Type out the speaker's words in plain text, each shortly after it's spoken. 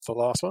That's the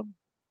last one.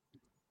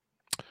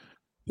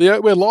 Yeah,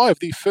 we're live.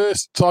 The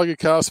first Tiger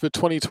Cast for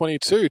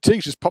 2022.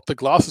 Tiggs just popped the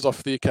glasses off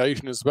for the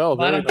occasion as well.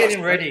 Mate, I'm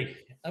getting ready.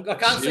 I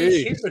can't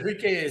see shit, but who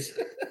cares?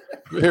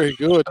 Very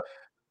good.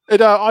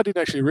 And, I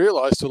didn't actually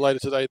realise till later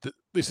today that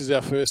this is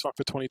our first one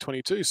for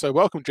 2022. So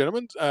welcome,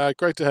 gentlemen.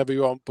 Great to have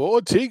you on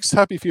board. Tiggs,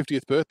 happy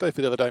 50th birthday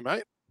for the other day,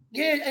 mate.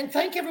 Yeah, and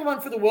thank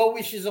everyone for the well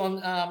wishes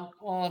on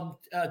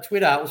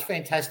Twitter. It was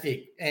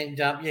fantastic, and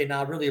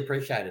I really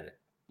appreciated it.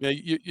 Yeah,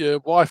 your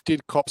wife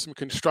did cop some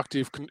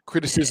constructive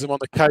criticism on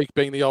the cake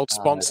being the old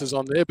sponsors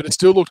on there, but it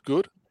still looked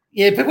good.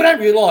 Yeah, people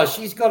don't realise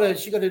she got a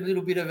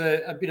little bit of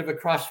a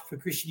crush for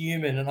Chris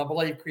Newman, and I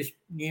believe Chris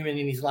Newman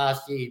in his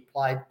last year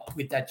played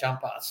with that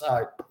jumper.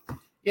 So,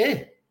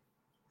 yeah.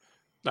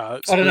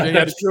 No, I don't know if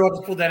that's true. I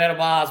just pulled that out of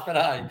my ass, but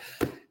hey,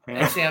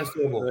 that sounds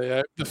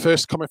doable. The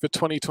first comment for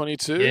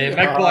 2022. Yeah,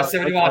 Magpie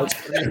 71.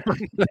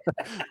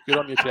 Good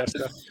on you,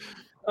 Chester.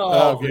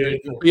 Oh,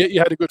 beautiful. You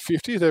had a good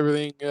 50th.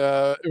 Everything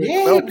well,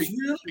 it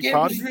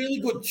was really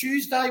good.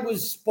 Tuesday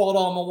was spot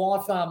on. My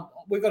wife,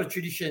 we've got a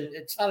tradition.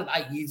 It started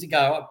 8 years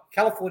ago.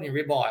 California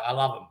ribeye. I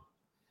love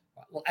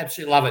them.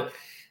 Absolutely love it.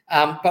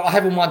 But I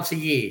have them once a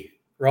year,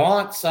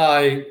 right? So,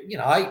 I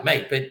eat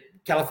meat, but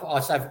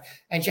California.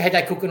 And she had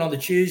that cooking on the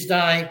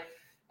Tuesday.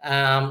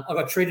 I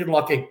got treated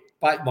like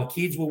my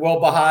kids were well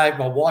behaved.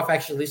 My wife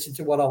actually listened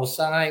to what I was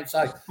saying.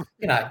 So,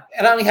 it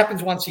only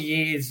happens once a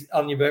year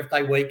on your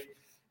birthday week.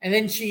 And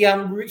then she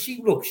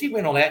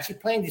went all out. She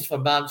planned this for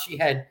months. She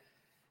had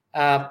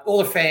all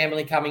the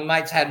family coming,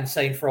 mates hadn't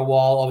seen for a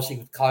while, obviously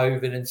with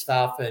COVID and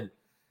stuff. And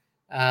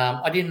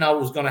I didn't know it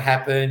was going to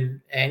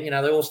happen. And,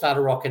 they all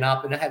started rocking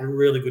up and I had a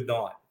really good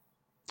night.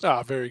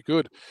 Very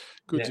good.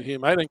 Good to hear,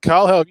 mate. And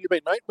Carl, how have you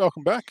been, mate?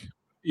 Welcome back.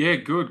 Yeah,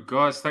 good,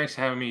 guys. Thanks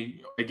for having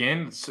me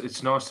again.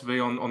 It's nice to be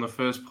on the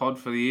first pod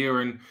for the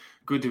year and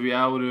good to be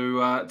able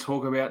to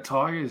talk about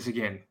Tigers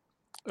again.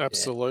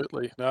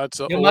 Absolutely. No,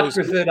 You're much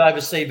preferred over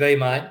CB,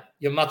 mate.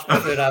 You're much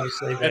preferred over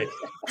CB.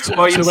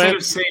 Well, instead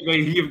of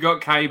CB, you've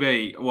got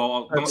KB.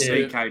 Well, not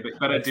CKB,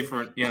 but a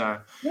different, You know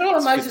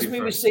what amazes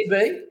me with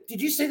CB? Did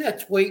you see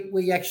that tweet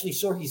where you actually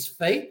saw his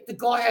feet? The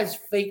guy has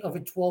feet of a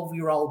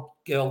 12-year-old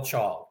girl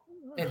child.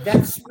 And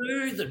that's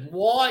smooth and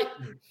white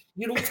and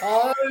little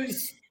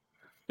toes.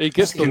 He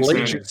gets the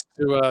legions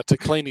to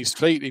clean his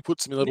feet. He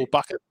puts them in a little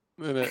bucket.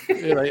 And they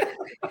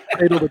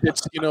eat all the dead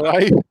skin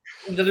away.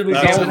 The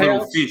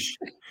little fish.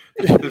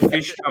 The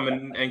fish come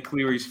and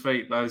clear his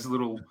feet. Those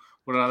little,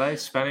 what are they?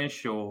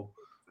 Spanish or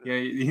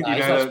he's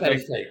not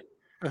Spanish feet.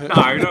 No,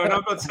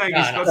 I'm not saying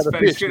he's got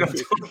Spanish feet. I'm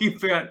talking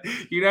about,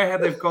 how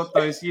they've got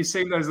those. You've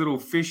seen those little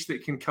fish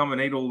that can come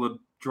and eat all the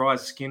dry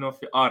skin off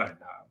you. I don't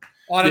know.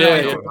 I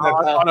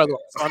don't know.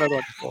 I know what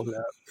you're talking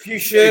about. A few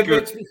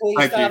sherbets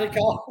before you started,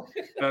 Carl.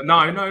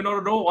 No, not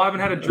at all. I haven't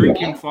had a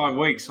drink in 5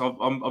 weeks.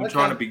 I'm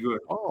trying to be good.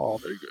 Oh,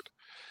 very good.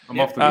 I'm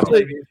off the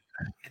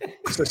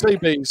So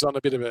CB's on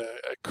a bit of a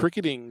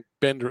cricketing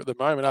bender at the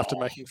moment after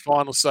making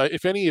finals. So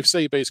if any of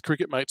CB's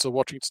cricket mates are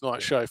watching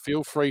tonight's show,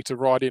 feel free to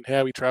write in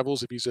how he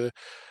travels, if he's a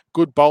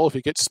good bowler, if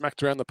he gets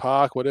smacked around the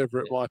park, whatever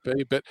it might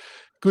be. But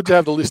good to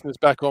have the listeners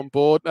back on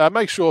board.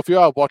 Make sure, if you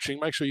are watching,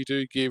 make sure you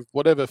do give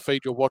whatever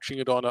feed you're watching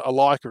it on a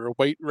like or a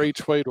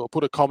retweet or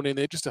put a comment in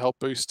there just to help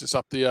boost us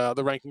up the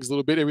rankings a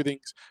little bit.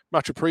 Everything's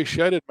much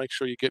appreciated. Make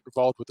sure you get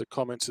involved with the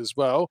comments as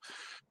well.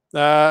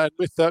 And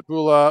with that,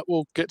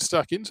 we'll get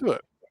stuck into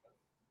it.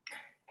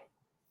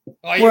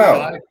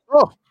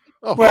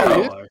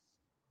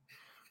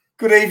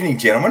 Good evening,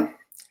 gentlemen.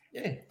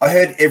 Yeah. I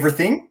heard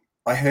everything.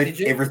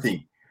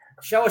 Everything.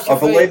 Show us I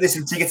believe there's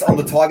some tickets on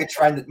the Tiger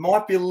train that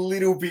might be a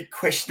little bit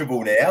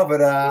questionable now,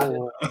 but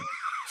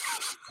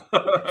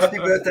happy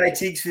birthday,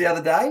 Tiggs, for the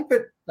other day.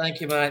 But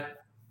thank you, mate.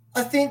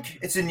 I think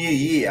it's a new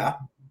year,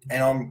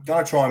 and I'm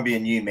going to try and be a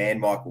new man,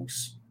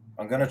 Michaels.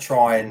 I'm going to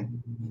try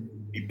and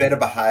be better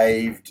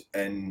behaved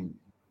and,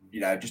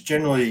 just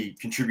generally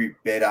contribute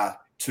better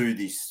to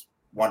this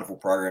wonderful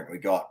program that we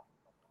got.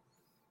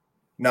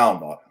 No, I'm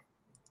not.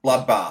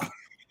 Bloodbath.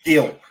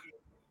 Gill.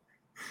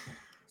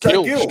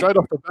 Gill, straight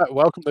off the bat,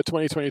 welcome to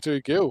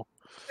 2022, Gill.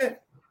 Yeah.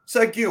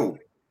 So, Gill,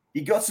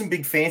 you got some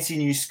big fancy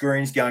new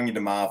screens going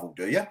into Marvel,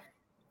 do you?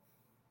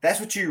 That's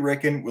what you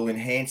reckon will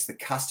enhance the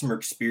customer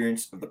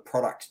experience of the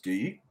product, do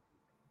you?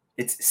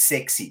 It's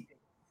sexy.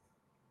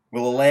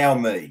 Will allow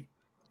me,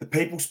 the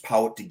people's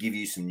poet, to give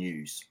you some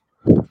news.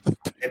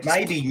 It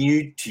may be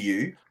new to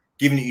you,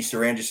 given that you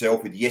surround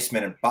yourself with yes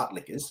men and butt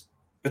lickers,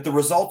 but the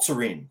results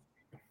are in.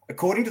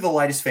 According to the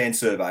latest fan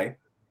survey,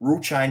 rule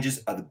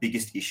changes are the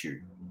biggest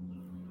issue.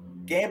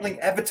 Gambling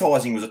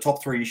advertising was a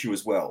top 3 issue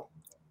as well.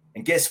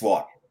 And guess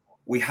what?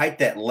 We hate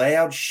that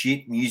loud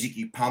shit music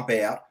you pump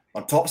out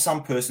on top of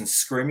some person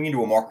screaming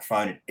into a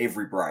microphone at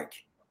every break.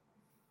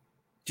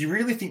 Do you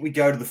really think we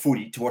go to the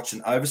footy to watch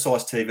an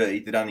oversized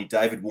TV that only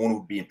David Warner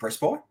would be impressed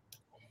by?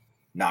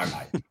 No,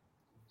 mate.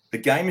 The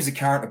game is a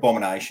current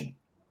abomination.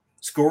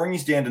 Scoring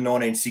is down to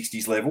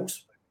 1960s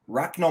levels.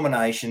 Ruck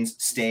nominations,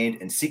 stand,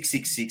 and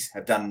 666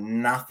 have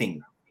done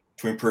nothing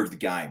to improve the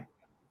game.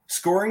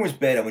 Scoring was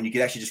better when you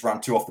could actually just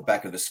run 2 off the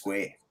back of the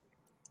square.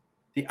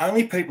 The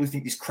only people who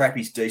think this crap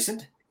is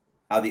decent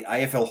are the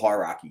AFL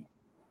hierarchy.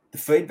 The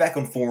feedback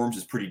on forums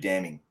is pretty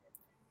damning.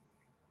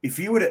 If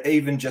you were to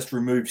even just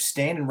remove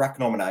stand and ruck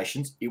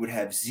nominations, it would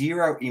have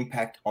zero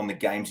impact on the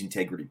game's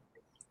integrity.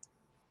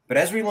 But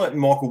as we learnt in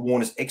Michael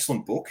Warner's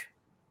excellent book,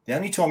 the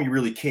only time you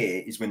really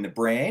care is when the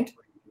brand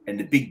and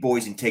the big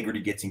boys'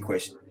 integrity gets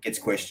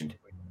questioned.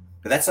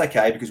 But that's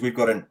okay because we've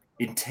got an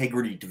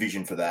integrity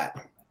division for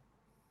that.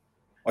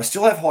 I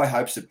still have high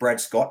hopes that Brad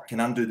Scott can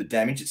undo the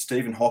damage that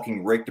Stephen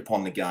Hawking wreaked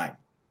upon the game.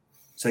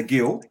 So,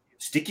 Gil,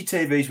 stick your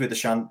TVs where the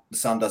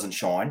sun doesn't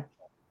shine.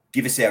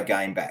 Give us our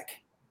game back.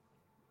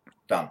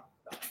 Done.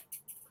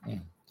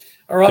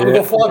 All right, we've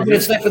got 5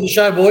 minutes left of the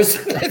show,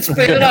 boys. Let's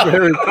speed it up.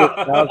 Very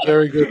good.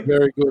 Very good.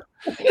 Very good.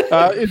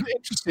 It's an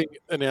interesting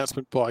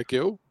announcement by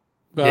Gil.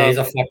 Yeah, he's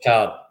a fuck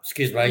card.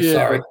 Excuse me. Yeah,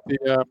 sorry.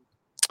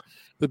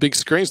 The big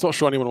screen's not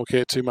sure anyone will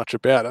care too much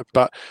about it,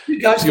 but who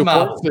goes to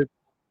Marvel?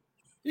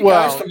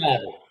 Goes to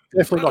Marvel.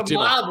 Definitely not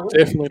Dimmer.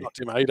 Definitely not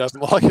Dimmer. He doesn't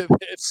like it.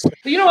 But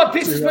you know what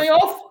pisses me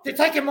off? They're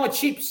taking my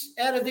chips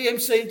out of the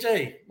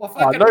MCG. My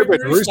fucking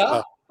Red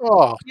Rooster.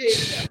 Oh,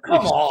 yeah,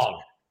 come on.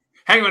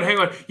 Hang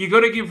on. You got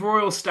to give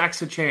Royal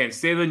Stacks a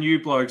chance. They're the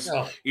new blokes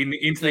into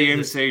the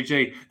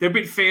MCG. They're a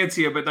bit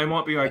fancier, but they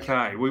might be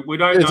okay. We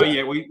don't know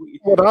yet.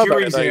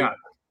 Jury's out.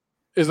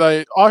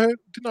 Didn't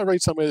I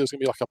read somewhere there's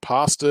going to be like a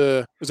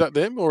pasta? Is that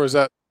them or is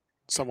that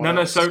someone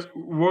else? No. So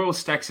Royal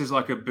Stacks is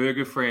like a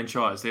burger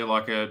franchise. They're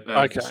like an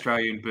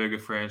Australian burger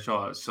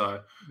franchise. So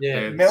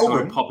they're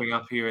sort of popping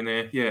up here and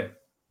there. Yeah.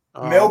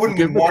 Melbourne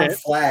win one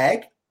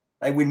flag.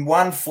 They win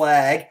one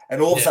flag,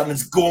 and all of a sudden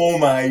it's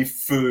gourmet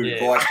food.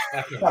 Yeah.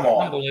 Come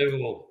on.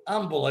 Unbelievable.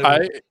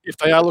 If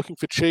they are looking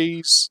for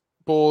cheese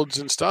boards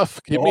and stuff,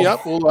 hit me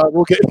up.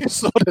 We'll get you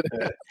sorted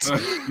out.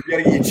 You got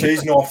to get your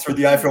cheese knife through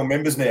the AFL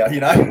members now, you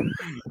know.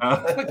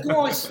 But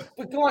guys,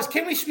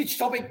 can we switch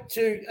topic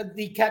to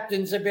the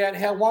captains about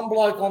how one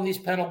bloke on this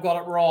panel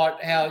got it right,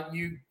 how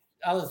you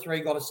other three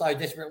got it so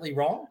desperately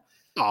wrong?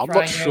 I'm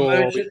not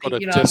sure we got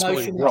it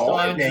desperately wrong.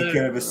 I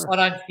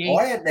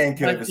had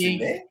Nankervis in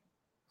there.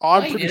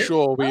 I'm pretty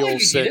sure we all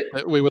said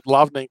that we would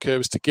love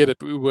Nankervis to get it,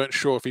 but we weren't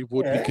sure if he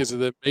would because of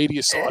the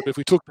media side. But if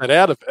we took that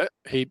out of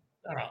it,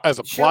 as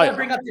a player. Shall I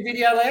bring up the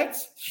video,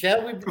 lads?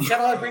 Shall I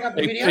bring up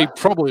the video? He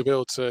probably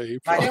will too.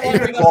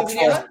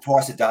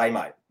 Twice a day,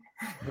 mate.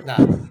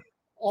 No.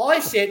 I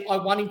said I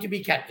want him to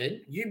be captain.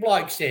 You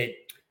bloke said,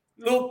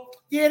 look,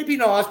 yeah, it'd be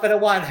nice, but it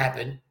won't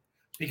happen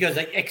because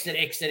they exit.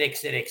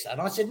 And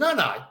I said, no.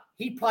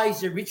 He plays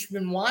the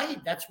Richmond way.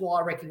 That's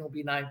why I reckon he'll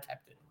be named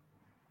captain.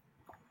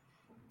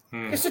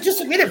 So just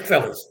admit it,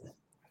 fellas.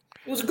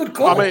 It was a good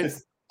call. I mean,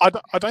 I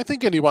don't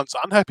think anyone's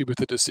unhappy with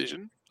the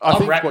decision. I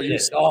think what you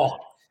said.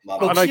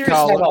 I know,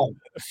 Carl,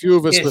 a few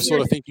of us were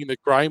sort of thinking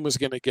that Graham was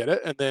going to get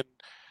it. And then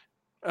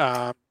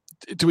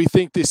do we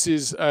think this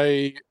is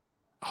a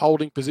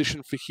holding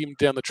position for him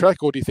down the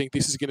track, or do you think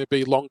this is going to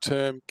be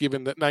long-term,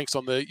 given that Nank's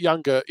on the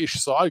younger-ish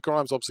side?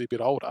 Graham's obviously a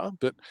bit older,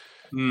 but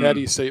how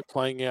do you see it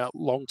playing out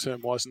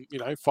long-term wise in,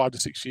 5 to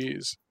 6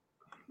 years?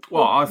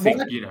 Well, I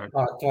think, All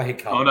right, go ahead,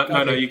 Carl.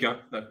 No, you go.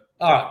 No.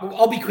 All right, well,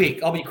 I'll be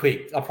quick.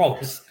 I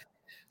promise.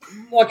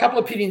 My couple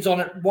of opinions on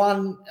it.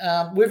 One,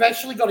 we've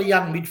actually got a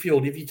young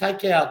midfield. If you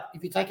take out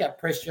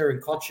Prestia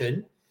and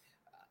Cochin,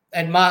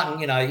 and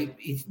Martin,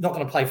 he's not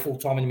going to play full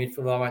time in the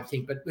midfield, I don't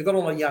think. But we've got a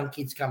lot of young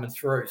kids coming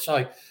through. So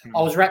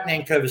I was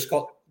wrapping Nankervis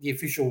got the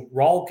official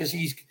role because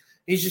he's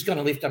just going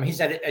to lift them. He's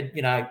had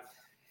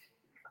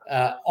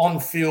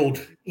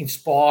on-field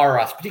inspire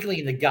us, particularly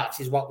in the guts,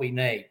 is what we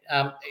need.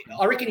 I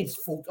reckon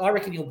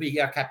he'll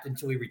be our captain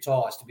until he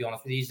retires, to be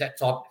honest with you. He's that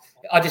type.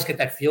 I just get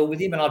that feel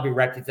with him, and I'd be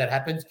wrapped if that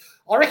happens.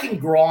 I reckon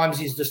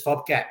Grimes is the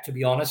stopgap, to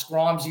be honest.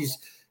 Grimes is,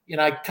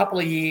 a couple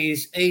of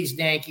years, ease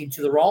Nank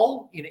into the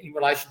role in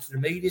relation to the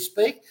media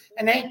speak.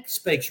 And Nank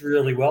speaks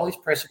really well. His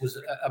press was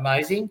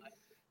amazing.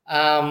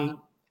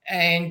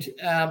 And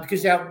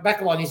because our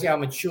backline is our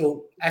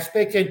mature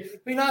aspect, and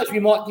who knows, we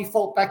might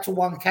default back to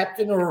one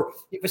captain, or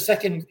if a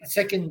second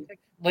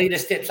leader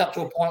steps up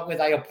to a point where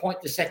they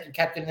appoint the second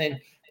captain,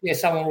 then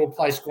someone will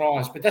replace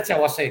Grimes. But that's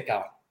how I see it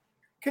going.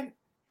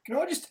 Can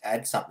I just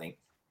add something?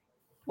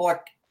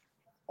 Like,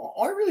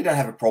 I really don't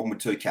have a problem with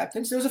two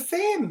captains. There was a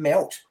fair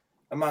melt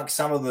amongst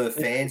some of the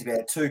fans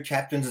about two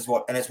captains it's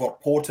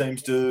what poor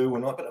teams do,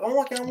 and but I'm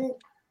like, well,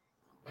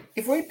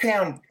 if we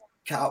pound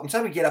Carlton,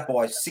 say we get up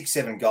by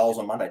 6-7 goals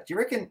on Monday, do you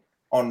reckon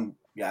on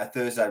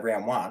Thursday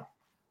round one,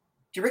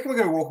 do you reckon we're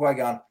going to walk away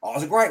going, it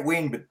was a great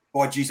win, but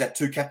by geez, that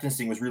two captains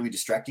thing was really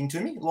distracting to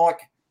me? Like,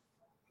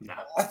 no.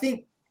 I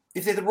think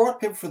if they're the right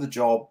people for the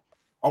job,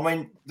 I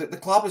mean, the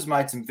club has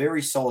made some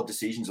very solid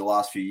decisions the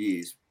last few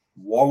years.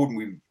 Why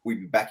wouldn't we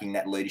be backing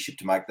that leadership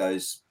to make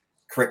those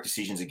correct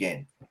decisions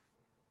again?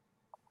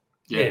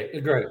 Yeah,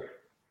 agree.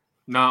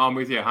 No, I'm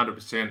with you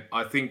 100%.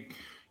 I think,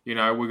 we've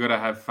got to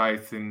have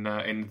faith in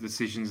the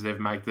decisions they've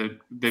made.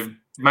 They've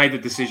made the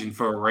decision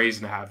for a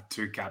reason to have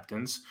two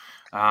captains.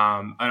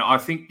 And I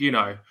think, we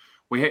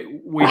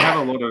have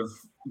a lot of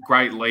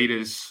great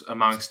leaders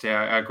amongst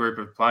our group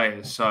of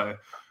players. So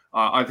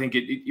I think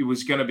it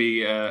was going to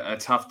be a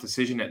tough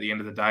decision at the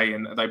end of the day,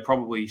 and they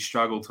probably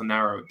struggled to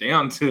narrow it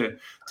down to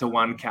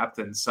one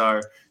captain.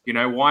 So,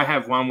 why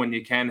have one when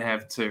you can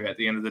have two at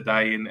the end of the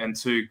day, and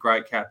two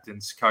great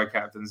captains,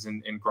 co-captains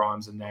in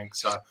Grimes and Nank.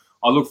 So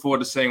I look forward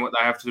to seeing what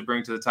they have to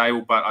bring to the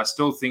table, but I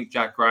still think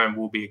Jack Graham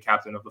will be a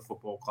captain of the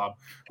football club.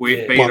 Be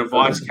it a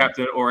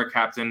vice-captain or a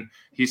captain,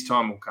 his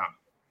time will come.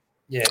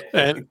 Yeah.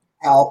 And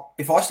Al,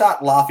 if I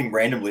start laughing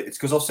randomly, it's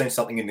because I've seen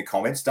something in the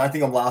comments. Don't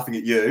think I'm laughing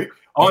at you.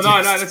 Oh,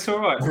 no, that's all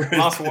right.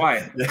 Laugh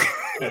away.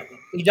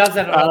 He does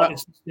that a lot.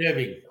 It's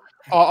disturbing.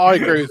 I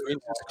agree with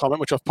Vincent's comment,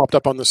 which I've popped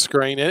up on the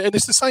screen. And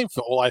it's the same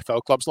for all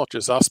AFL clubs, not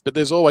just us, but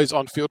there's always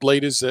on-field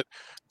leaders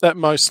at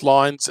most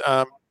lines.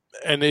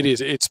 And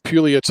it's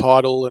purely a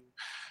title. And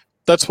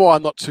that's why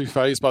I'm not too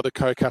fazed by the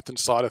co-captain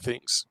side of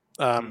things.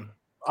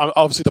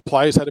 Obviously, the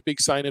players had a big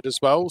say in it as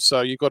well,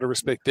 so you've got to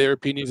respect their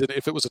opinions. And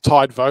if it was a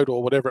tied vote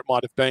or whatever it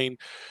might have been,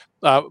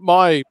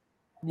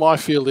 my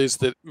feel is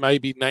that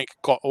maybe Nank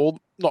got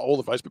not all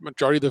the votes, but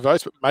majority of the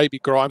votes, but maybe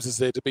Grimes is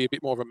there to be a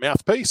bit more of a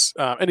mouthpiece.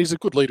 And he's a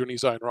good leader in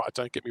his own right,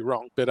 don't get me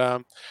wrong. But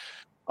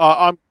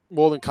I'm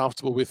more than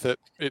comfortable with it.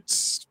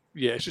 It's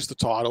just the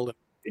title.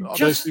 And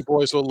those two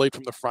boys will lead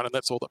from the front, and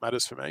that's all that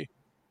matters for me.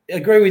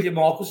 Agree with you,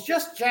 Michael.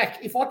 Just Jack,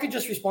 if I could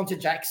just respond to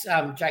Jack's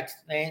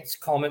Nance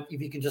comment,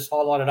 if you can just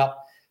highlight it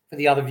up for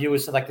the other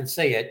viewers so they can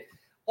see it.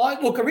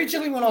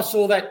 Originally when I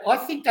saw that, I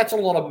think that's a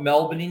lot of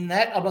Melbourne in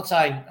that. I'm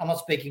not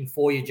speaking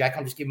for you, Jack.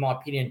 I'm just giving my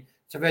opinion.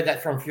 So I've heard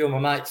that from a few of my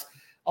mates.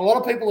 A lot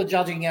of people are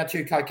judging our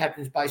two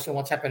co-captains based on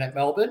what's happened at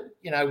Melbourne,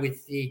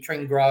 with the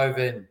Tringrove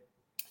and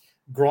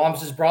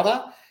Grimes'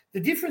 brother.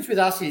 The difference with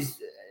us is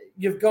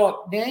you've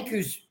got Nank,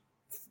 who's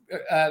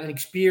an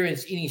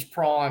experience in his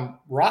prime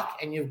ruck,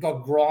 and you've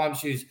got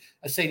Grimes, who's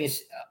a senior,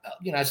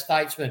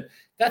 statesman.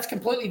 That's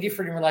completely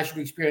different in relation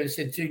to experience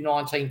than two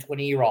 19,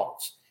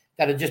 20-year-olds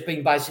that have just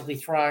been basically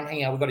thrown,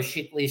 hang on, we've got a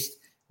shit list,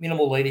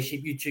 minimal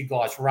leadership, you two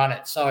guys run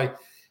it. So,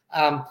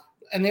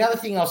 and the other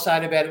thing I'll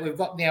say about it, we've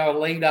got now a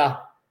leader.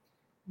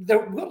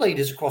 We've got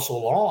leaders across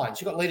all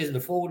lines. You've got leaders in the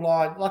forward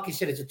line. Like you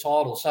said, it's a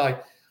title. So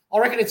I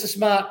reckon it's a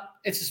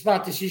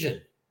smart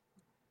decision.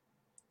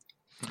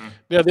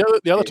 Now,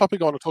 the other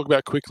topic I want to talk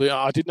about quickly,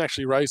 I didn't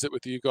actually raise it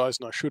with you guys,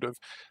 and I should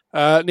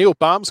have. Neil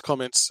Baum's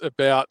comments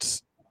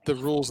about the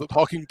rules that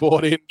Hocking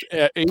brought in,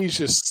 he's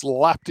just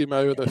slapped him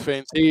over the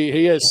fence.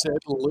 He has said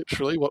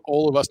literally what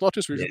all of us, not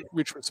just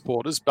Richmond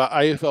supporters, but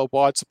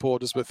AFL-wide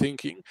supporters were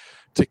thinking.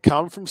 To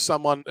come from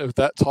someone of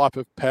that type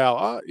of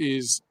power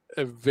is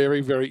a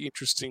very, very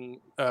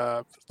interesting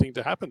thing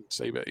to happen,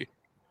 CB.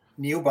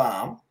 Neil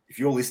Baum, if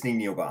you're listening,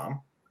 Neil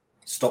Baum,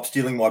 stop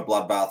stealing my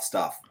bloodbath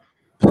stuff.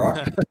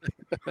 Right?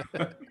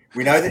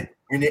 we now know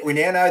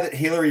that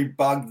Hillary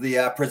bugged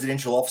the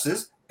presidential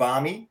officers.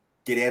 Barmy,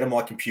 get out of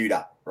my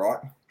computer, right?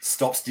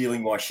 Stop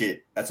stealing my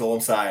shit. That's all I'm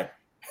saying.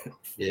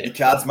 Yeah. Your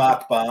card's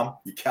marked, Baum.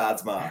 Your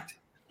card's marked.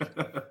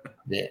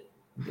 Yeah.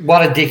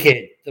 What a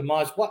dickhead.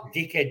 What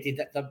dickhead did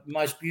that? The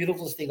most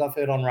beautiful thing I've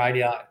heard on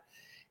radio.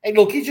 And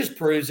look, he just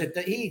proves it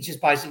that he just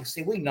basically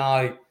said, we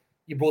know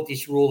you brought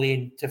this rule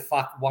in to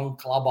fuck one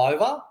club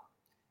over.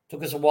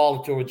 Took us a while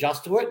to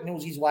adjust to it, and it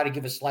was his way to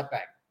give a slap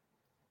back,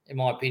 in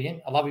my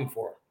opinion. I love him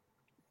for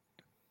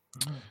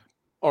it.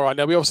 All right,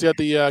 now we obviously had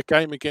the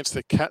game against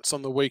the Cats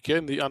on the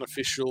weekend, the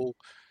unofficial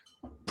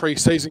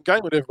pre-season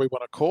game, whatever we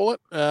want to call it.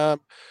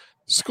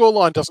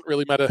 Scoreline doesn't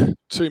really matter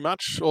too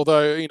much,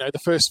 although, the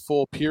first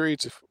four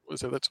periods, if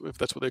that's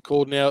what they're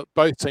called now,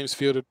 both teams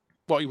fielded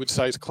what you would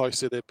say is close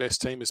to their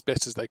best team, as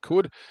best as they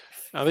could.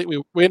 I think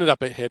we ended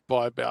up ahead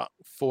by about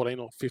 14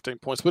 or 15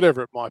 points,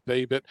 whatever it might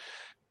be, but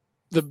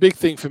the big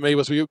thing for me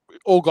was we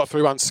all got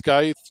through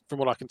unscathed, from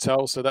what I can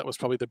tell, so that was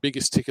probably the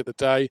biggest tick of the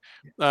day.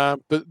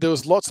 But there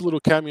was lots of little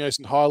cameos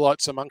and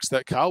highlights amongst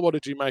that, Carl. What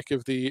did you make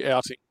of the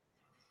outing?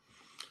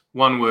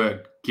 One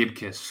word,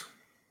 Gibkiss.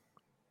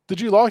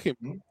 Did you like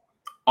him?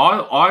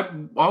 I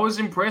was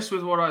impressed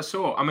with what I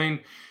saw. I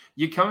mean,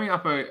 you're coming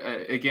up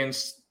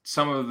against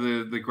some of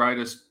the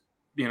greatest,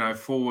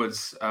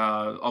 forwards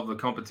of the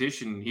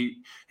competition.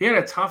 He had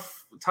a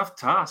tough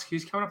task.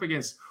 He's coming up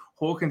against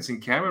Hawkins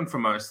and Cameron for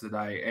most of the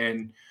day.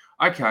 And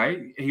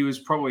okay, he was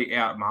probably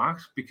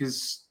outmarked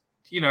because,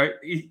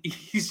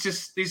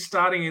 he's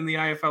starting in the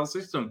AFL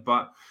system.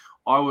 But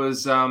I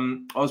was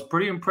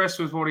pretty impressed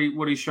with what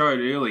he showed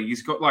early.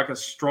 He's got like a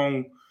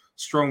strong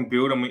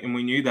build, and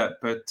we knew that.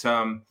 But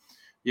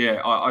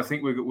I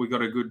think we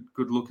got a good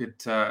look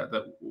at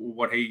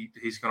what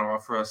he's going to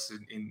offer us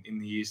in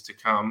the years to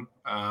come.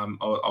 I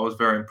was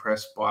very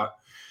impressed by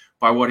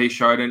what he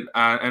showed,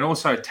 and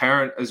also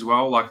Tarrant as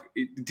well. Like,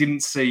 it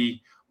didn't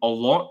see a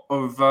lot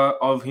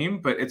of him,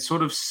 but it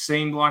sort of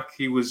seemed like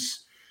he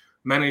was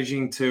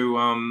managing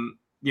to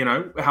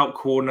help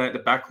coordinate the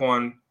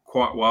backline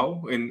quite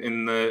well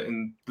in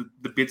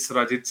the bits that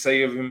I did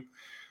see of him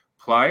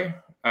play.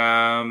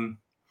 And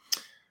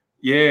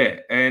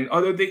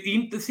the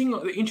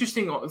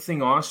interesting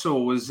thing I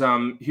saw was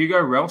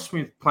Hugo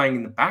Ralphsmith playing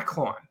in the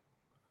backline.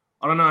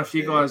 I don't know if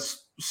you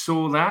guys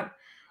saw that.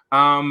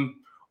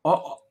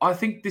 I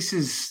think this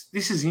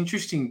is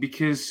interesting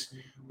because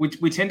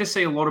we tend to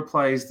see a lot of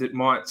players that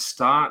might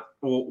start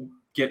or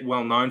get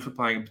well known for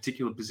playing a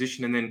particular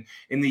position, and then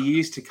in the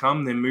years to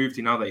come, they're moved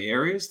in other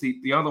areas.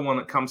 The other one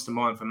that comes to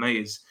mind for me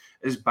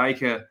is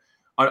Baker.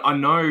 I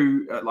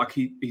know like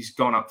he's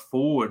gone up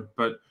forward,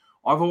 but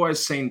I've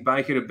always seen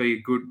Baker to be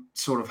a good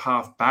sort of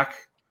half back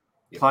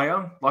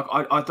player. Like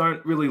I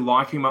don't really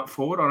like him up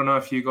forward. I don't know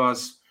if you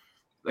guys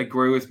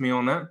agree with me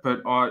on that,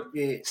 but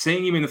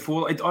seeing him in the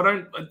forward,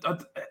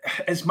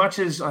 as much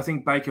as I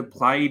think Baker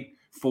played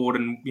forward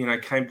and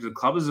came to the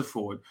club as a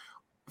forward,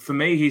 for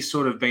me he's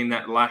sort of been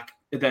that lock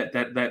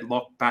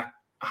back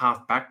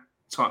half back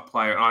type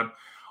player.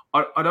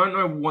 I don't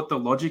know what the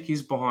logic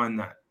is behind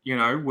that.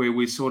 Where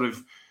we sort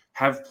of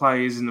have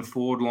players in the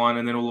forward line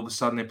and then all of a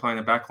sudden they're playing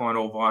the back line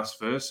or vice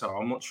versa.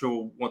 I'm not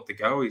sure what the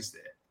go is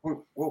there.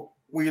 Well,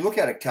 you look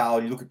at it,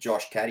 Carl, you look at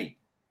Josh Caddy.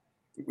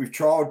 We've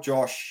trialled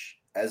Josh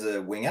as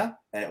a winger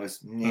and it was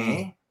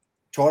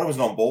Tried him as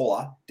an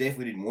on-baller,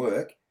 definitely didn't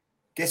work.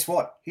 Guess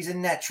what? He's a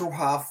natural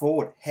half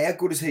forward. How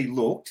good has he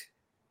looked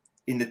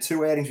in the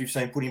 2 outings we've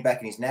seen put him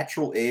back in his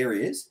natural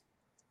areas?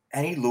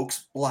 And he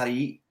looks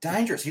bloody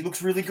dangerous. He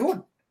looks really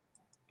good.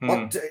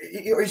 Like,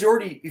 he's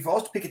already, if I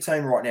was to pick a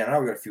team right now, I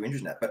know we've got a few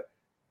injuries in that, but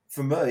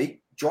for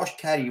me, Josh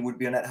Caddy would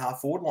be on that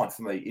half forward line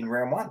for me in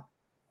round 1.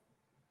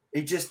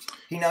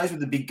 He knows what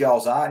the big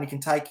goals are and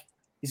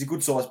he's a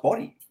good sized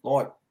body.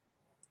 Like,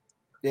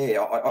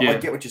 I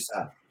get what you're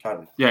saying.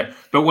 Totally. Yeah.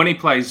 But when he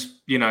plays,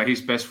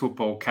 his best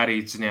football,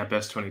 Caddy's now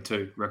best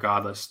 22,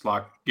 regardless.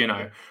 But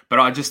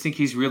I just think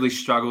he's really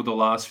struggled the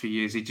last few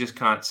years. He just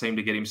can't seem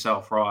to get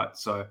himself right.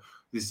 So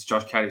this is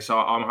Josh Caddy. So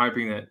I'm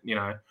hoping that,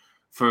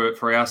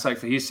 for our sake,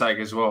 for his sake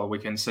as well, we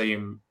can see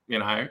him,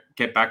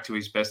 get back to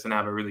his best and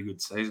have a really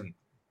good season.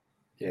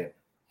 Yeah.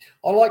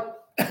 I like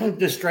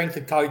the strength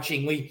of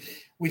coaching we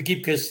give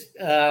because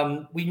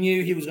we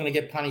knew he was going to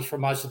get punished for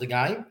most of the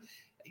game.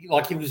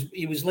 Like he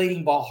was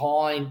leading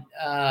behind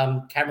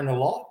Cameron a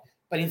lot,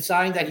 but in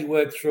saying that, he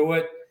worked through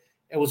it.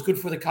 It was good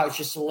for the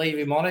coaches to leave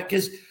him on it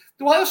because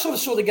the way I sort of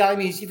saw the game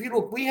is, if you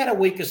look, we had a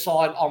weaker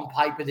side on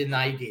paper than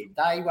they did.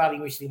 They were only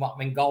missing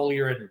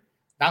Mongolia and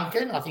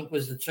Duncan, I think,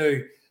 was the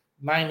two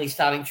mainly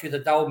starting to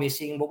that they were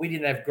missing, but we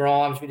didn't have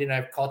Grimes, we didn't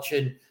have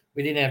Cochin,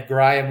 we didn't have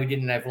Graham, we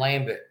didn't have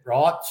Lambert,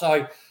 right?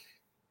 So,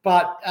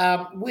 but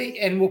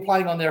we're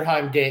playing on their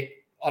home deck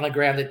on a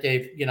ground that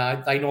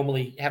they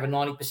normally have a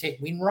 90%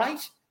 win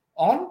rate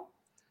on,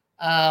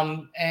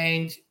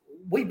 and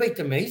we beat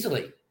them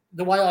easily.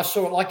 The way I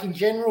saw it, like in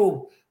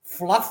general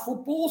fluff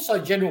football, so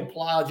general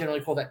player, I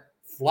generally call that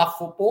fluff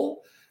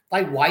football.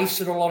 They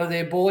wasted a lot of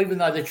their ball, even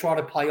though they tried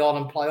to play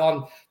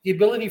on. The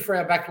ability for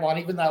our back line,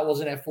 even though it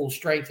wasn't at full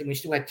strength and we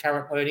still had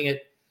Tarrant learning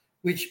it,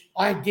 which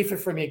I differ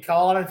from you,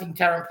 Carl. I don't think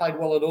Tarrant played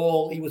well at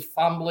all. He was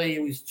fumbly. He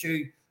was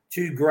too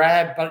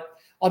grab. But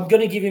I'm going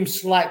to give him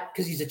slack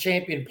because he's a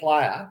champion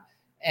player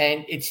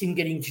and it's him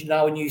getting to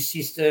know a new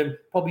system,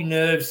 probably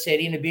nerves set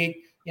in a bit,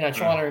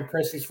 trying to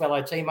impress his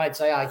fellow teammates.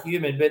 They are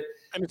human.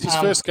 And it's his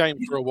first game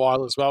for a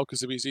while as well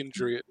because of his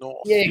injury at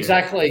North. Yeah,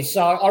 exactly.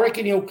 So I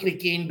reckon he'll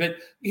click in. But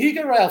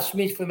Hugo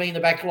Ralph-Smith, for me, in the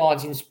back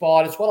line's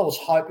inspired. It's what I was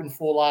hoping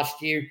for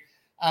last year.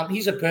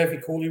 He's a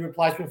perfect Hooley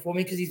replacement for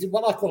me because he's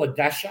what I call a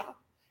dasher.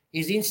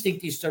 His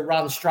instinct is to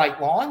run straight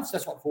lines.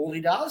 That's what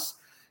Hooley does.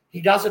 He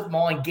doesn't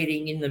mind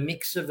getting in the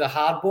mix of the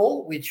hard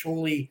ball, which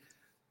Hooley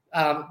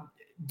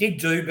did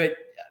do, but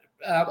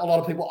a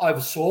lot of people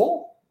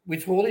oversaw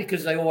with Hooley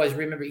because they always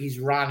remember his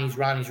run.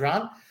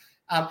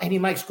 And he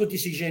makes good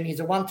decisions.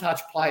 He's a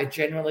one-touch player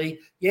generally.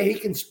 Yeah, he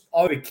can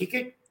over-kick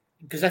it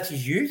because that's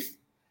his youth.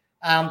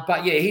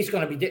 But, yeah, he's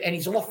going to be – and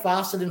he's a lot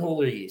faster than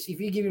Hooley is. If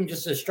you give him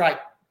just a straight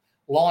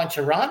line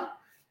to run,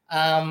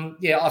 and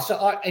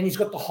he's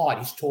got the height.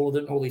 He's taller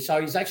than Hooley. So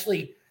he's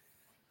actually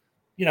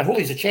 –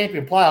 Hooley's a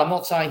champion player. I'm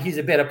not saying he's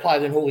a better player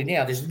than Hooley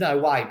now. There's no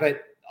way.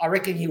 But I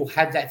reckon he'll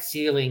have that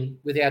ceiling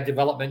with our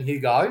development,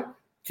 Hugo,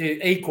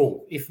 to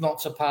equal, if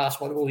not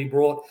surpass, what Hooley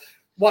brought.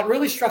 What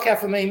really struck out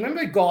for me,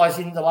 remember, guys,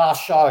 in the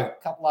last show, a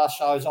couple last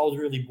shows, I was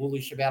really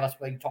bullish about us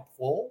being top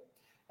 4.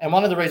 And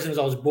one of the reasons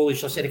I was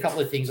bullish, I said a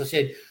couple of things. I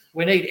said,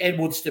 we need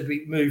Edwards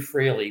to move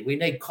freely. We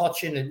need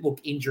Cochin and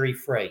look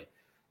injury-free.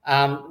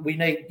 We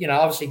need,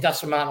 obviously,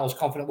 Dustin Martin, I was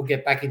confident we'll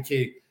get back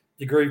into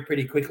the groove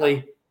pretty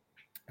quickly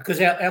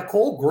because our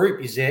core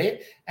group is there.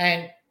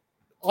 And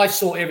I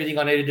saw everything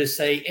I needed to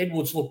see.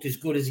 Edwards looked as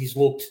good as he's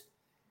looked.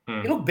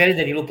 He looked better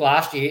than he looked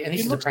last year. And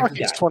this he is looks a like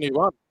he's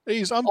 21.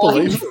 He's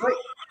unbelievable.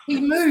 He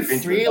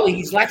moved freely.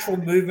 His lateral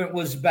movement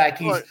was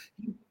back.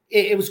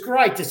 It was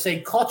great to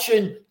see.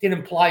 Cochin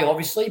didn't play,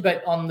 obviously,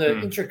 but on the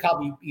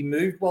intra-cup, he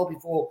moved well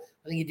before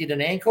I think he did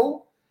an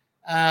ankle.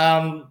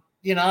 And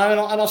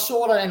I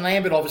saw it, and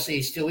Lambert obviously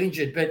is still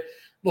injured. But,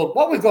 look,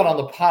 what we've got on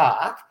the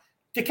park,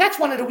 the Cats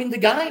wanted to win the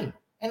game,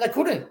 and they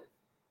couldn't.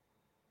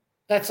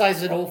 That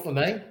says it all for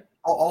me.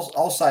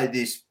 I'll say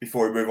this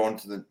before we move on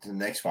to the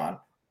next one.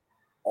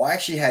 I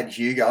actually had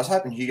Hugo. I was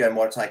hoping Hugo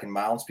might have taken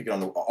Marlon's pick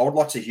on I would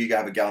like to see Hugo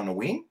have a go on the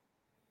wing,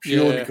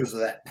 purely because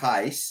of that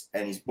pace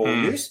and his ball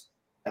use.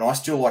 And I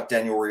still like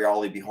Daniel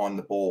Rioli behind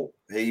the ball.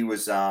 He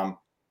was a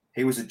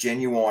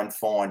genuine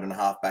find on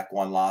half back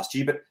one last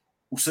year. But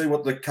we'll see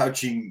what the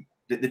coaching,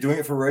 they're doing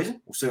it for a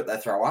reason. We'll see what they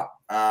throw up.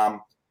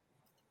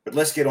 But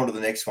let's get on to the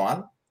next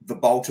one. The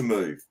Bolter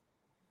move.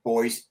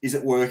 Boys, is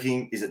it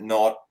working? Is it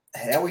not?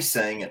 How are we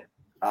seeing it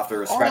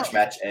after a scratch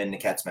match and the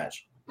Cats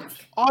match?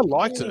 I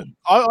liked it.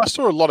 I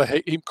saw a lot of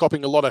him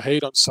copping a lot of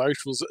heat on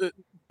socials,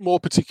 more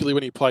particularly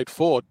when he played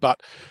forward.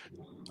 But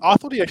I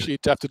thought he actually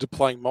adapted to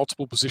playing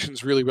multiple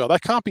positions really well.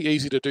 That can't be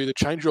easy to do. To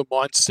change your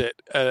mindset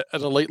at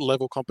an elite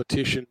level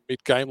competition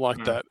mid-game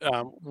like that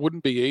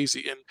wouldn't be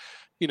easy. And,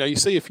 you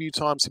see a few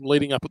times him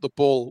leading up at the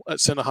ball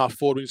at centre-half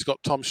forward when he's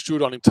got Tom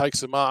Stewart on him,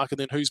 takes the mark, and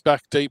then who's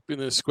back deep in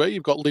the square?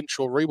 You've got Lynch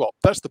or Rewalt.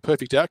 That's the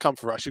perfect outcome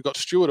for us. You've got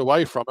Stewart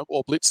away from him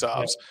or blitz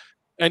halves.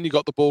 Yeah. And you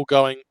got the ball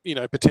going,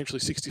 potentially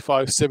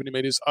 65, 70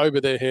 metres over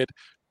their head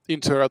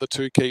into our other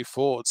two key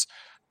forwards.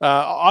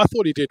 I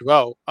thought he did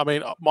well. I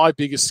mean, my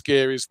biggest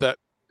scare is that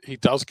he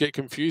does get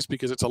confused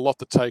because it's a lot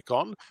to take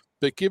on.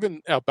 But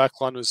given our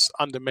backline was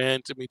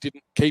undermanned and we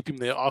didn't keep him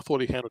there, I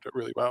thought he handled it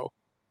really well.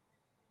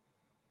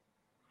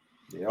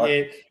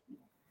 Yeah,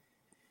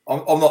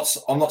 I'm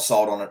not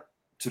sold on it.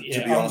 To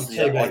be honest with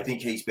you, I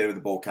think he's better with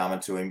the ball coming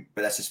to him.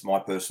 But that's just my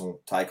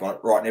personal take on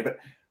it right now. But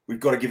we've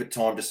got to give it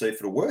time to see if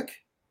it'll work.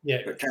 Yeah.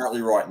 But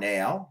currently, right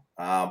now,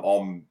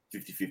 I'm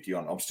 50-50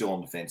 on. I'm still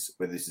on the fence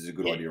whether this is a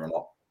good idea or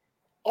not.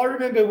 I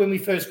remember when we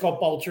first got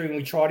Bolter and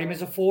we tried him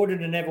as a forward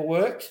and it never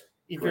worked.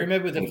 If you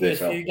remember the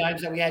first few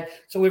games that we had.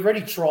 So we've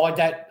already tried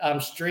that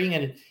string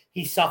and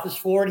he suffers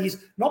for it.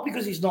 He's not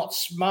because he's not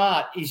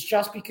smart. It's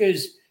just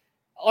because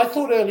I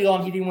thought early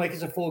on he didn't work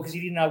as a forward because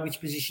he didn't know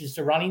which positions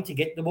to run in to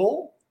get the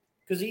ball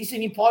because he's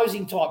an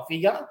imposing type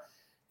figure.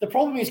 The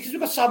problem is because we've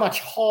got so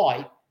much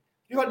height,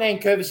 you've got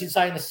Nankervis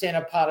in the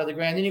centre part of the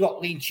ground. Then you've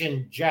got Lynch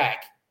and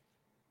Jack.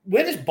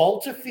 Where does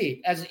Bolter fit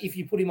as if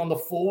you put him on the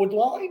forward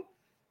line?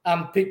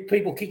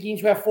 People kicking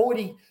into our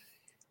 40.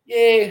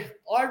 Yeah,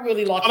 I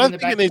really like him in the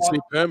back. I don't think it needs to be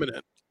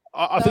permanent.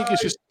 I think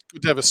it's just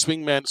good to have a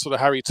swingman sort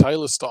of Harry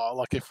Taylor style.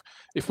 Like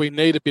if we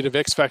need a bit of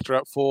X factor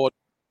up forward,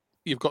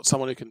 you've got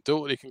someone who can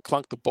do it. He can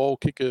clunk the ball,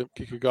 kick a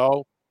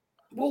goal.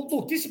 Well,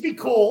 look, this would be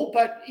cool,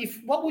 but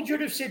what would you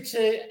have said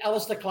to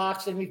Alistair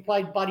Clarkson? We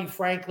played Buddy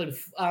Franklin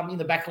in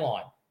the back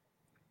line.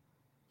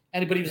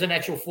 Anybody was a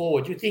natural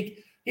forward. You think,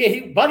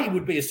 Buddy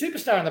would be a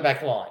superstar in the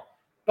back line.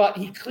 But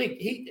he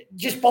clicked.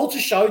 Bolter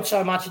showed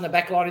so much in the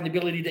back line and the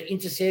ability to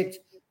intercept,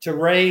 to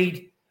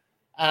read,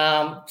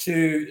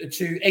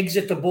 to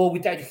exit the ball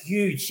with that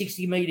huge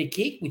 60-metre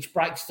kick, which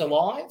breaks the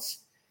lines.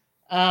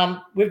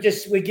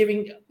 We're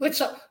giving.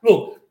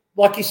 Look,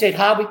 like you said,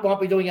 Hardwick might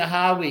be doing a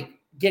Hardwick.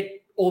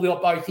 Get all the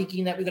oppo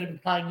thinking that we're going to be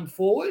playing him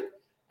forward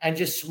and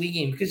just swing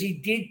him because he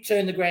did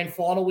turn the grand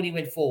final when he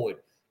went forward.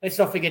 Let's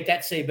not forget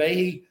that,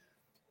 CB.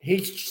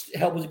 His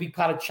help was a big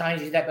part of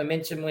changing that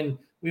momentum when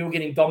we were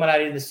getting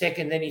dominated in the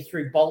second. Then he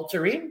threw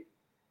Bolter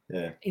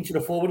into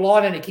the forward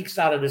line and it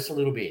kickstarted us a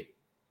little bit.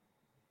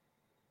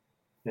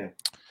 Yeah.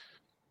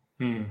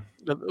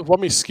 What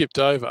we skipped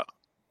over,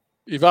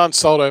 Ivan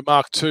Soldo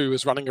Mark II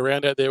was running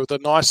around out there with a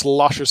nice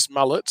luscious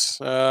mullet.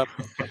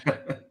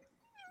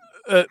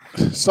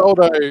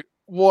 Soldo,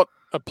 what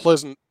a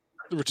pleasant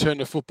return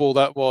to football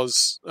that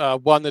was.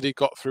 One, that he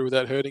got through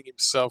without hurting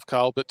himself,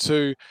 Carl, but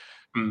two,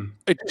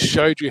 it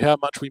showed you how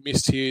much we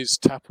missed his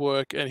tap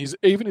work and his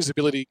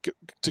ability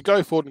to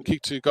go forward and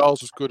kick 2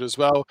 goals was good as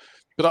well.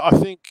 But I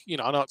think,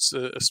 I know it's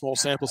a small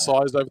sample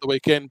size over the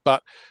weekend,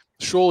 but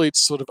surely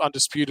it's sort of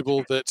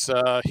undisputable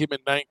that him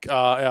and Nank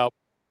are our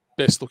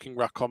best-looking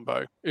ruck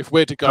combo. If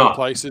we're to go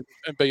places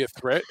and be a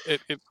threat,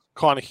 it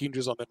kind of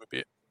hinges on them a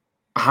bit.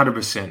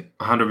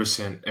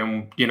 100%.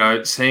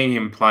 And, seeing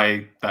him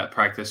play that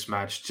practice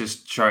match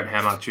just showed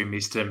how much we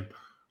missed him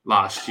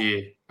last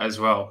year as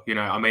well.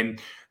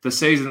 The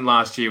season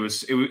last year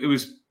was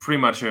pretty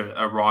much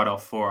a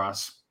write-off for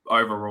us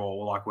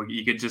overall. Like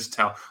you could just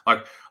tell.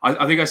 Like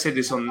I think I said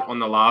this on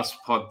the last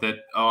pod that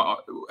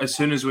as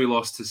soon as we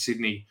lost to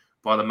Sydney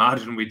by the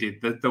margin we did,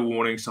 the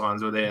warning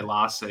signs were there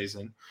last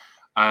season.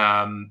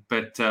 I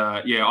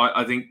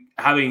think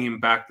having him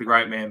back, the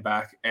great man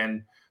back,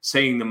 and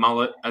seeing the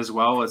mullet as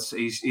well,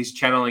 he's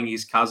channeling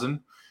his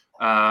cousin,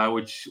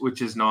 which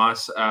is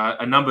nice.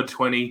 A number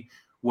 20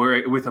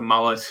 with a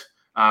mullet.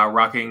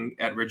 Rucking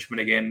at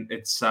Richmond again.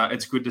 It's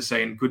good to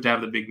see and good to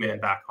have the big man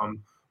back.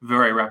 I'm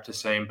very rapt to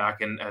see him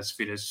back and as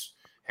fit as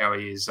how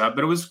he is. But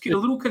it was a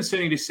little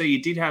concerning to see. He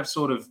did have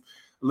sort of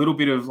a little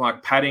bit of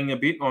like padding a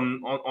bit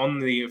on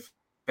the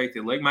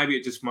affected leg. Maybe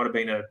it just might have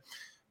been a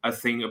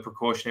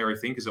precautionary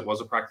thing because it was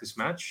a practice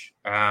match.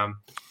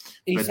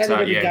 He's had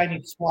every game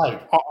he's played.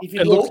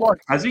 It looks like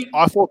has he?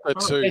 I thought that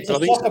too. It's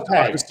a soccer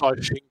pad.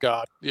 Shin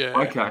guard. Yeah.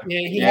 Okay.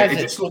 Yeah, he has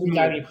it every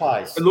game he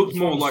plays. It looked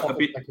more like a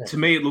bit. To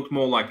me, it looked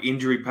more like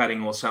injury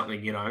padding or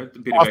something. A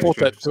bit I of thought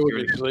that too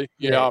security. initially.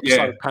 Yeah, I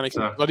started panicking.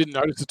 So. I didn't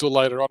notice it until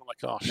later on. I'm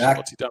like, oh shit,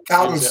 what's he done?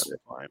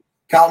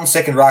 Carlton's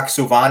second ruck,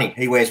 Silvani.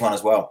 He wears one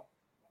as well.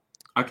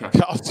 Okay.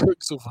 Carlton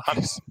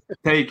Silvani.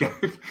 There you go.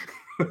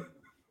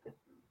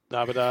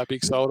 No, but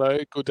Big Soldo,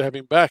 good to have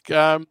him back.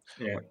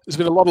 There's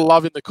been a lot of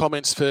love in the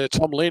comments for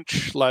Tom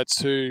Lynch, lads,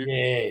 who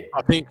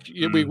I think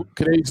we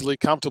could easily,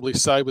 comfortably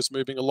say was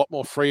moving a lot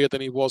more freer than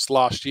he was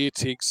last year,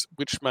 Tiggs,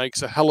 which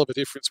makes a hell of a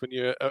difference when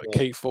you're a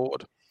key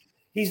forward.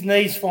 His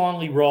knee's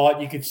finally right.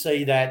 You could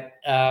see that.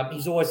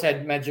 He's always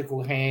had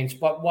magical hands,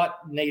 but what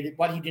he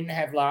didn't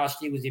have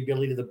last year was the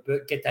ability to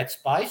get that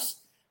space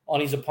on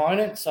his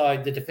opponent so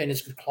the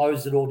defenders could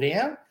close it all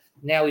down.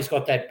 Now he's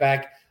got that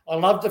back. I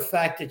love the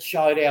fact it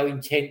showed our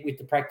intent with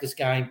the practice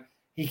game.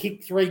 He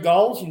kicked 3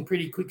 goals in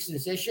pretty quick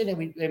succession, and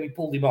we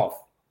pulled him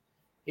off.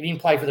 He didn't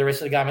play for the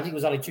rest of the game. I think it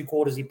was only 2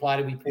 quarters he played,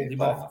 and we pulled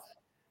him off.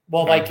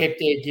 While they kept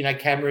their,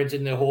 Camerons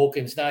and the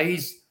Hawkins. No,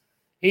 he's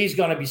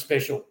going to be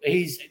special.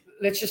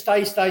 Let's just say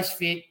he stays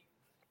fit.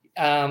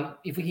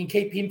 If we can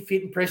keep him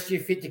fit and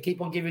Prestia fit to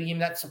keep on giving him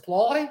that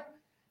supply,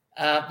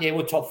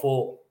 we're top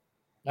 4,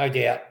 no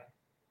doubt.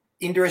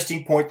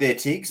 Interesting point there,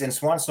 Tiggs, and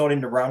it's one's not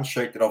in the run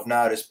sheet that I've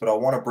noticed, but I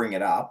want to bring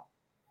it up.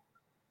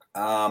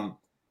 I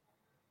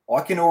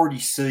can already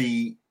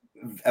see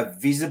a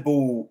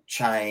visible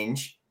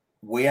change.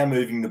 We are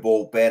moving the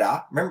ball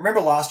better. Remember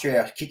last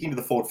year, our kick into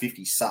the forward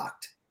 50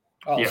 sucked.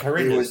 Oh, it was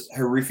horrendous. It was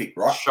horrific,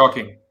 right?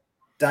 Shocking.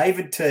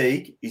 David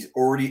Teague is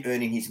already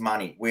earning his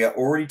money. We are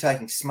already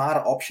taking smarter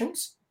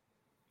options,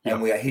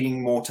 and we are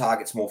hitting more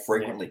targets more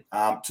frequently.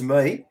 To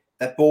me,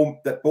 that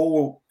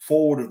ball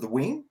forward of the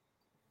wing,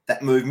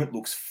 that movement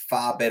looks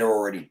far better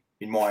already,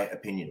 in my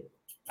opinion.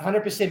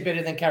 100%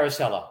 better than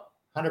Carosella.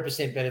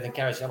 100% better than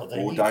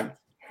Carosella.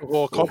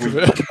 Well,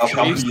 controversy. I'll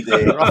come to you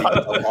there.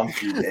 I'll come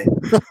to you there.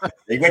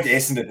 He went to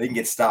Essendon. He can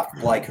get stuffed.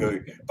 Blake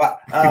who? But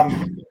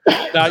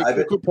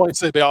good point,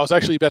 CB. I was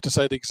actually about to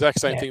say the exact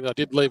same thing. I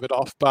did leave it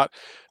off, but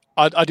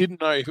I didn't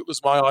know if it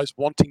was my eyes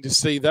wanting to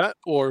see that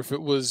or if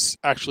it was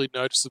actually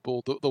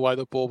noticeable the way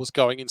the ball was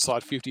going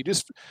inside 50.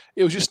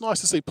 It was just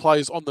nice to see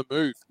players on the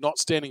move, not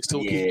standing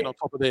still, kicking on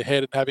top of their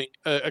head and having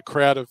a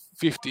crowd of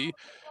 50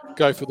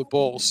 go for the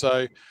ball.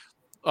 So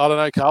I don't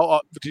know,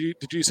 Carl.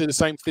 Did you see the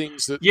same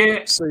things that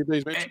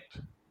CB's mentioned?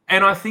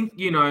 And I think,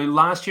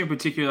 last year in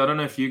particular, I don't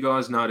know if you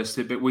guys noticed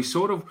it, but we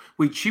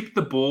chipped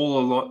the ball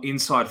a lot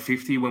inside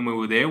 50 when we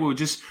were there. We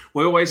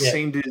always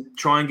seemed to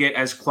try and get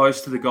as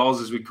close to the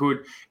goals as we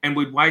could, and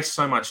we'd waste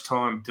so much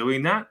time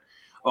doing that.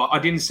 I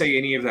didn't see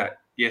any of that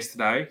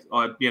yesterday.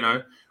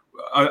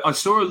 I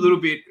saw a little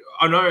bit.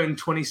 I know in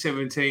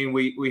 2017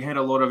 we had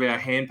a lot of our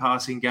hand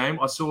passing game.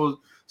 I saw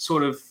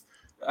sort of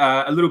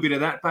a little bit of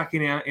that back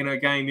in our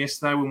game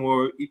yesterday when we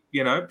were,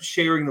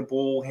 sharing the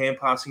ball, hand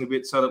passing a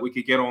bit so that we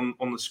could get on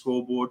the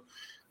scoreboard,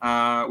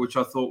 which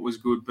I thought was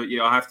good. But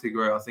I have to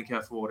agree. I think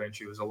our forward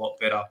entry was a lot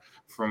better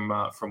from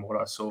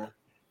what I saw.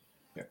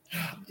 Yeah.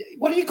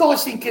 What do you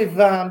guys think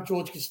of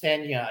George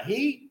Castagna?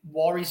 He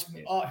worries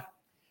me. Look,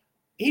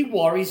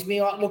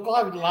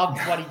 I loved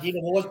what he did.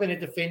 I've always been a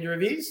defender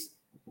of his.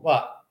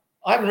 What?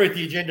 I haven't read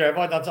the agenda. Have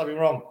I done something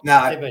wrong?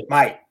 No,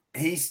 mate.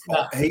 His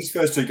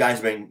first 2 games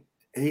have been.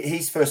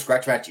 His first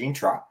scratch match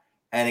intra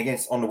and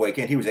on the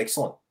weekend, he was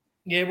excellent.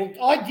 Yeah, well,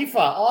 I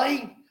differ.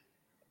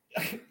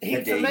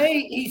 For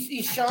me,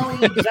 he's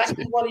showing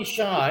exactly what he's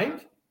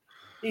shown.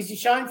 He's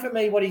shown for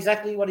me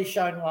exactly what he's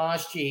shown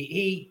last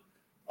year.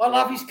 I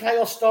love his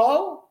chaos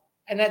style,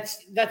 and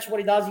that's what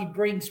he does. He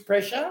brings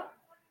pressure,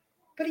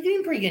 but he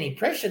didn't bring any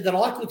pressure that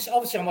I could.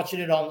 Obviously, I'm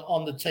watching it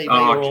on the TV.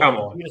 Oh, come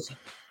on.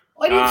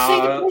 I didn't see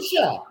the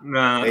pressure.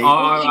 No,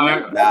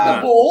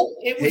 the ball.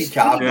 He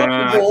carved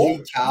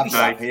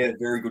up. He had a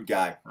very good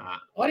game.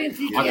 I didn't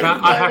think.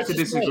 I have to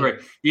disagree.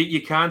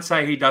 You can't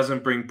say he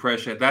doesn't bring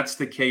pressure. That's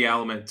the key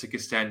element to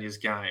Castagna's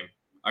game.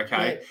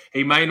 Okay,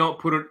 he may not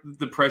put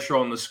the pressure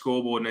on the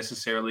scoreboard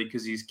necessarily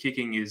because his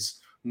kicking is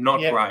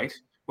not great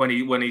when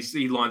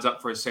he lines up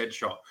for a set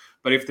shot.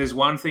 But if there's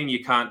one thing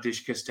you can't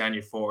dish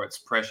Castagna for, it's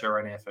pressure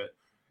and effort.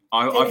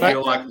 I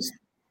feel like.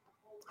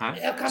 How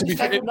come his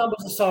tackle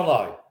numbers are so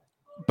low?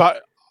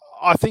 But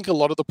I think a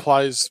lot of the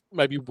players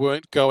maybe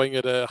weren't going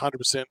at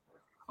 100%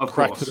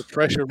 crack to the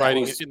pressure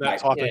rating in that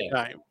type of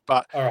game.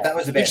 But that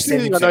was about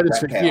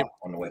 70%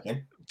 on the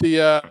weekend.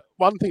 The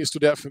one thing that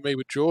stood out for me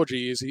with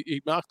Georgie is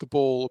he marked the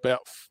ball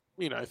about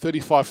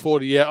 35,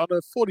 40 out on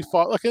a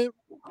 45, like an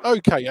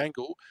okay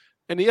angle,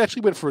 and he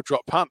actually went for a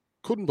drop punt.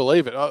 Couldn't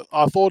believe it.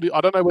 I thought I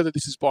don't know whether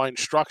this is by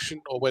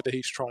instruction or whether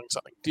he's trying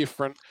something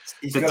different.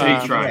 He's the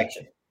got train.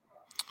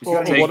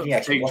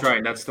 Teague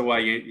train. That's the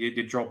way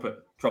you drop the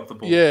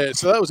ball. Yeah,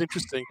 so that was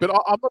interesting. But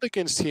I'm not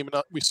against him.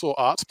 And we saw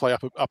Arts play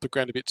up the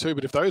ground a bit too.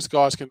 But if those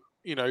guys can,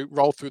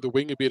 roll through the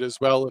wing a bit as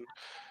well and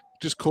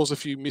just cause a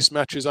few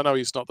mismatches. I know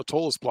he's not the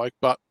tallest bloke,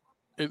 but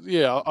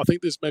I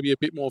think there's maybe a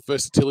bit more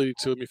versatility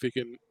to him if he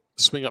can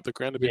swing up the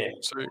ground a bit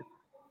more too.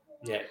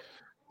 Yeah.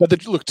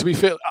 But look, to be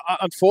fair,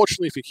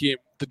 unfortunately for him,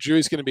 the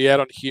jury's going to be out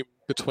on him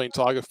between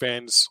Tiger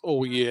fans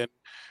all year. And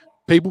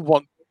people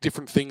want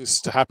different things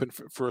to happen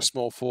for a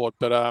small forward.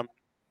 But,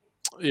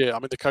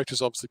 the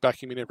coaches obviously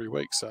back him in every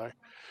week. So,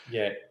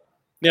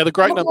 Now, the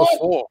great number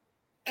 4.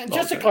 And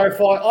just to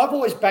clarify, I've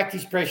always backed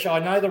his pressure. I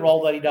know the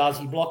role that he does.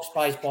 He blocks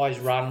space by his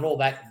run and all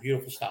that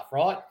beautiful stuff,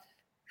 right?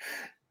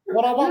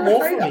 What I want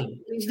more from him.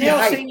 He's now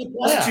a senior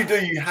player. That's what you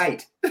do. You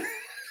hate.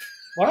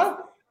 What?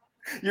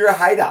 You're a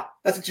hater.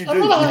 That's what you do. I'm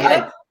not a You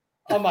hater. hate.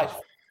 Oh, mate.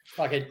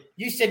 Fucking,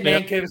 you said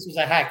Curvis was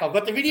a hack. I've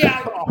got the video.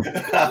 I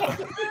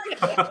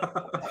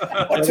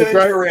turned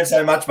you around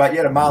so much, mate. You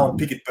had a Marlon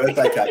Pickett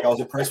birthday cake. I was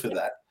impressed with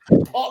that.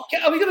 Oh,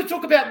 are we going to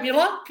talk about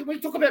Miller? Can we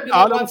talk about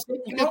Miller?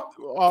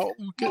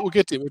 We'll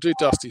get to him. We'll do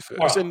Dusty first.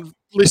 Right. And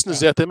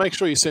listeners out there, make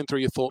sure you send through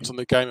your thoughts on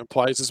the game and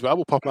plays as well.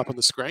 We'll pop them up on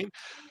the screen.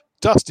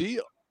 Dusty,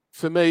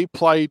 for me,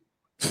 played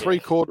 2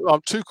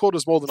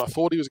 quarters more than I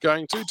thought he was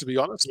going to be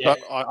honest. Yeah. But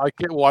I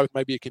get why, with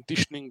maybe a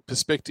conditioning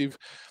perspective,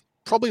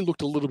 probably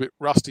looked a little bit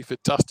rusty for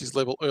Dusty's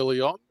level early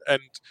on. And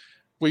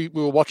we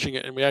were watching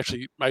it and we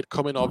actually made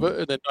comment of it.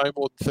 And then no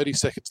more than 30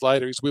 seconds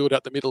later, he's wheeled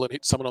out the middle and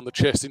hit someone on the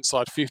chest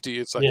inside 50.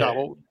 It's like,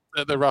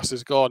 the rust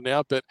is gone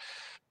now. But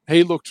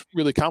he looked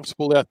really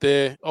comfortable out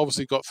there,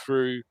 obviously got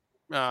through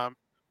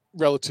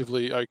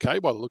relatively okay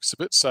by the looks of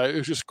it. So it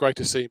was just great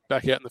to see him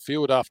back out in the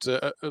field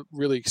after a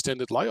really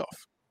extended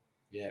layoff.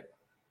 Yeah.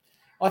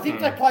 I think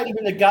they played him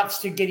in the guts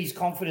to get his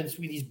confidence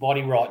with his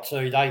body right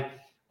too.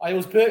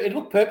 It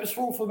looked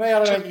purposeful for me.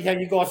 I don't know how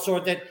you guys saw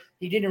it, that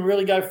he didn't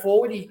really go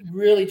forward. He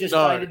really just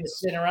played in the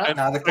centre up.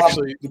 No, the club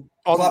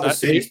was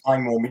he's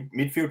playing more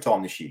midfield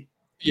time this year.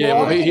 Yeah,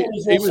 well,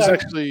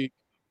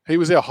 he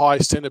was our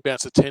highest centre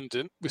bounce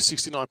attendant with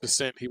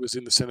 69%. He was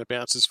in the centre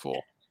bounces for.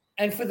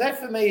 And for that,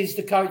 for me, is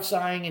the coach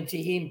saying, and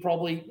to him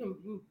probably,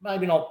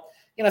 maybe not,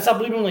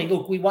 subliminally,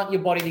 look, we want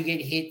your body to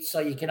get hit so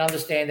you can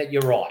understand that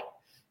you're right.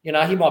 He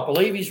might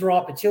believe he's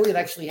right, but till it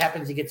actually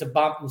happens, he gets a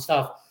bump and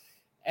stuff,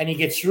 and he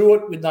gets through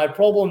it with no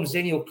problems,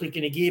 then he'll click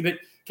in a gear. But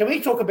can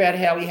we talk about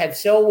how he had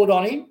Selwood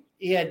on him?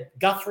 He had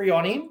Guthrie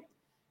on him.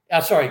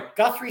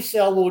 Guthrie,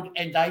 Selwood,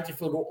 and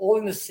Dangerfield were all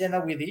in the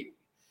centre with him,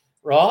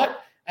 right?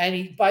 And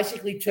he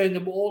basically turned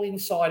them all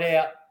inside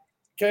out,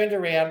 turned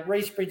around,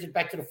 re-sprinted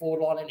back to the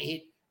forward line and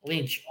hit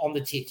Lynch on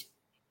the tit.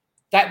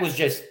 That was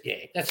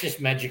that's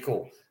just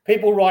magical.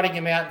 People writing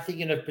him out and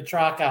thinking of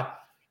Petrarca,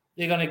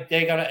 they're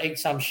gonna eat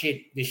some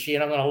shit this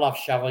year, and I'm gonna love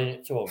shoveling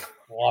it to them.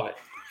 Love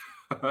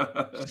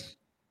it.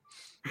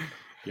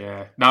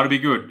 Yeah, no, it'll be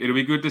good. It'll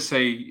be good to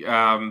see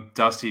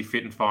Dusty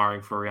fit and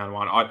firing for round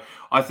one.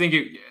 I think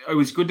it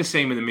was good to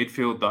see him in the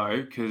midfield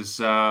though, because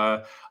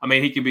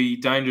he can be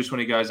dangerous when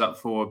he goes up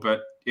forward,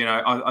 but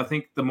I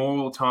think the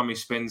more time he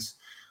spends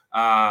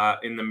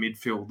in the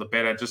midfield, the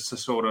better. Just to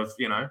sort of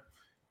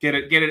get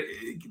it.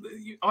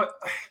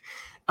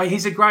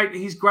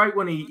 He's great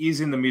when he is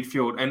in the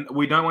midfield, and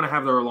we don't want to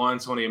have the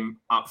reliance on him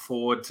up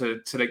forward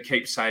to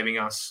keep saving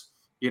us.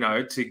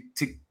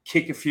 To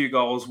kick a few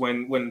goals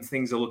when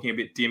things are looking a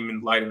bit dim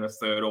and late in the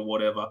third or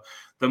whatever.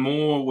 The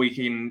more we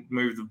can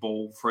move the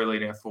ball freely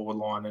in our forward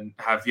line and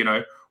have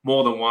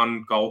more than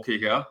one goal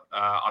kicker,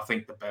 I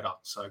think the better.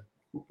 So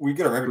we've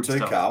got to remember too,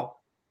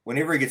 Carl.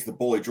 Whenever he gets the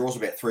ball, he draws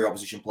about 3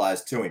 opposition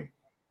players to him.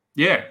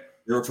 Yeah,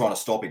 they're all trying to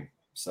stop him.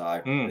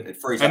 So it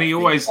frees up.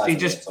 And he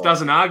just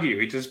doesn't argue.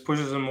 He just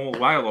pushes them all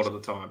away a lot of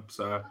the time.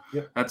 So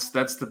that's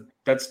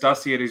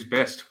Dusty at his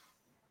best.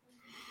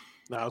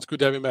 No, it's good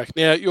to have him back.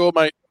 Now, your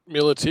mate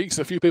Miller, Tiggs,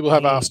 a few people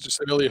have asked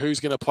just earlier who's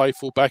going to play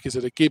full back. Is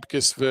it a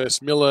Gibcus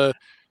versus Miller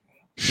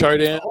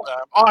showdown?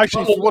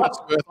 For what it's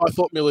worth, I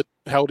thought Miller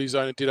held his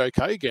own and did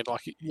okay again.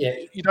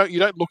 You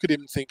don't look at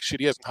him and think, shit,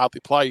 he hasn't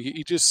hardly played.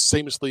 He just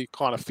seamlessly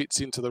kind of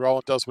fits into the role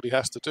and does what he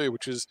has to do,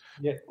 which is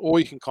all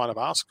you can kind of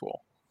ask for.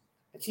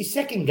 It's his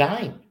second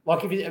game,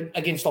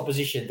 against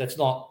opposition that's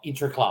not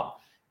intra-club,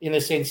 in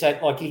the sense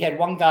that he had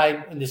one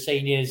game in the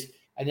seniors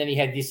and then he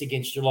had this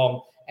against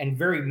Geelong and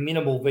very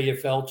minimal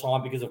VFL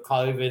time because of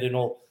COVID and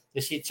all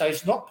this hit. So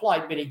he's not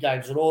played many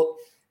games at all.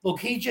 Look,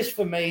 he just,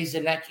 for me, he's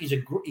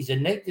a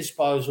neat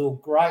disposal,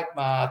 great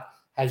mark,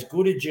 has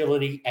good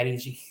agility, and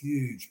he's a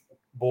huge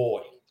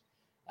boy.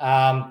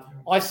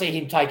 I see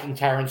him taking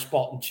Taryn's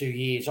spot in 2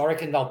 years. I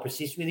reckon they'll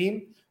persist with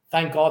him.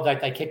 Thank God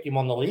that they kept him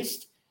on the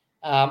list.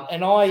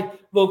 The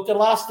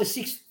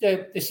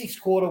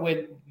sixth quarter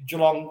when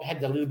Geelong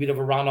had a little bit of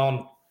a run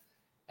on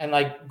and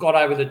they got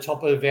over the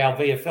top of our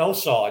VFL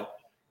side,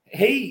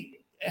 he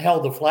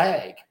held the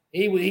flag.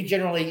 He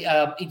generally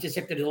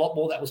intercepted a lot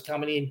more that was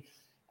coming in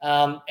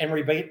and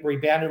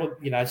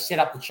rebounded, set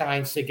up the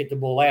chains to get the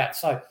ball out.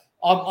 So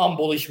I'm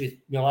bullish with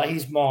Miller.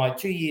 He's my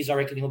 2 years. I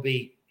reckon he'll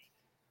be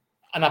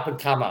an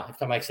up-and-comer, if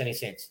that makes any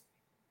sense.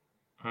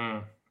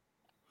 But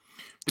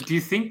do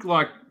you think,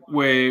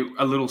 we're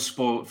a little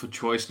spoiled for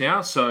choice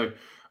now? So,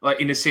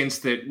 in a sense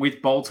that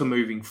with Bolter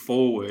moving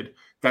forward,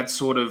 that's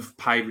sort of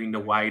paving the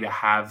way to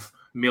have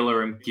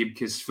Miller and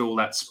Gibcus fill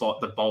that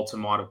spot that Bolter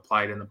might have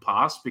played in the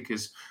past,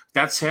 because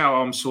that's how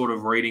I'm sort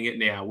of reading it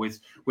now.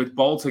 With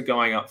Bolter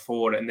going up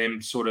forward and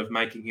then sort of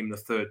making him the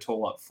third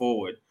tall up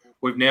forward,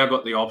 we've now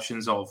got the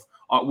options of,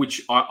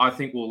 which I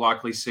think we'll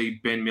likely see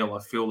Ben Miller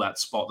fill that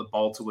spot that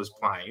Bolter was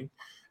playing,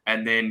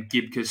 and then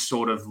Gibcus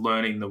sort of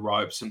learning the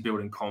ropes and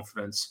building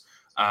confidence.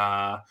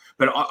 But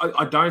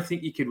I don't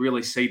think you could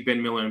really see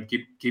Ben Miller and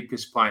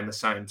Gibcus playing the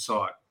same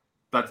side.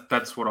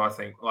 That's what I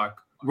think,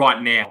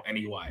 right now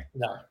anyway.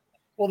 No.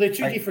 Well, they're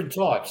two different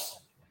types.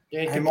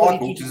 Hey,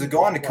 Michael, there's a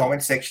guy in the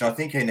comment section. I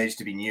think he needs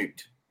to be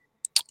nuked.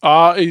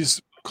 He's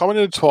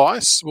commented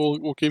twice.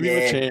 We'll give him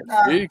a chance.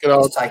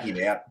 Let's take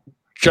him out.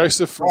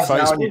 Joseph from Nice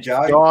knowing Facebook. you,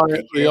 Joe.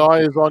 The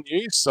eye is on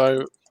you,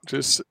 so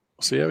just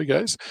see how he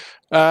goes.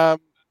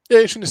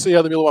 Interesting to see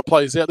how the Miller one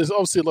plays out. There's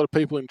obviously a lot of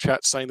people in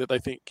chat saying that they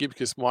think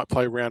Gibcus might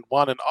play round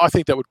one, and I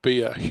think that would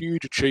be a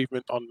huge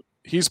achievement on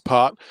his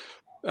part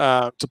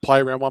to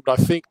play round one. But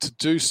I think to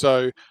do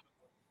so,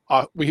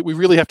 we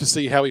really have to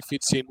see how he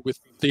fits in with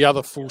the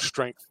other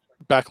full-strength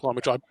backline,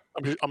 which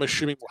I'm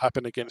assuming will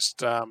happen against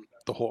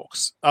the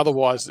Hawks.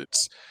 Otherwise, it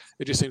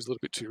just seems a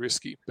little bit too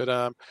risky.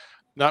 But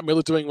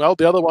Miller doing well.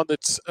 The other one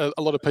that's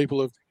a lot of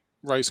people have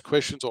raised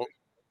questions or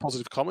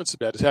positive comments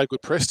about is how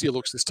good Prestia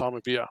looks this time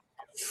of year.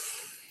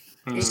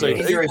 Steve,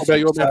 what about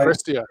your man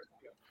Prestia?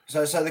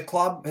 So the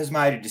club has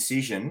made a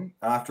decision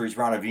after his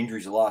run of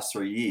injuries the last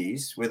 3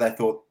 years where they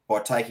thought by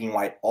taking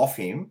weight off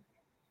him,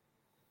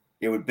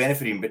 it would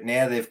benefit him. But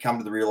now they've come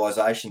to the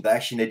realisation they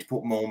actually need to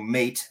put more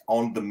meat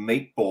on the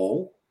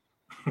meatball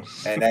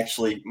and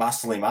actually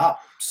muscle him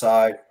up.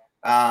 So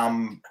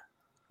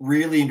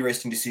really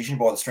interesting decision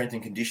by the strength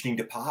and conditioning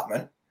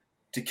department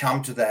to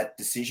come to that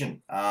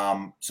decision.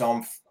 So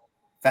I'm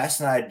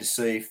fascinated to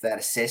see if that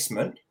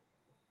assessment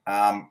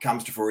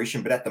comes to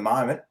fruition. But at the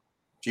moment,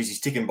 geez,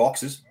 he's ticking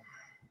boxes.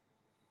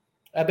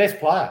 Our best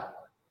player.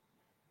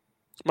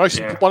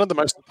 One of the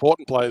most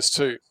important players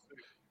too.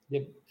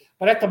 Yeah.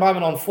 But at the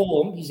moment on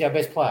form, he's our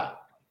best player.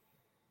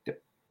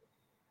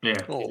 Yeah.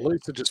 Oh,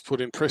 Lisa just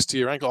put in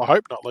Prestia ankle. I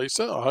hope not,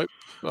 Lisa.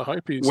 I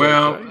hope he's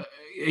okay.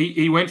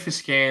 He went for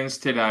scans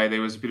today.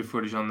 There was a bit of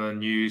footage on the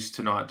news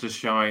tonight just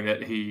showing that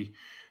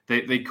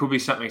there could be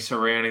something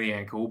surrounding the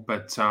ankle,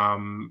 but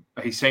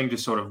he seemed to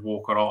sort of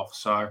walk it off.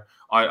 So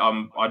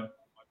I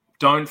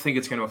don't think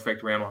it's going to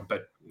affect round one,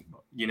 but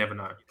you never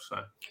know. So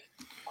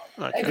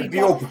it'd be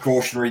all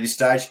precautionary this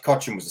stage.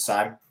 Cochin was the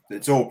same.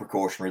 It's all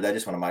precautionary. They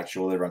just want to make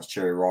sure everyone's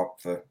cherry ripe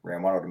for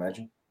round one, I'd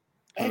imagine.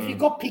 Have you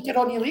got Pickett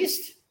on your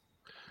list?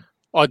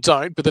 I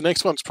don't, but the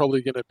next one's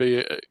probably going to be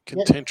a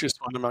contentious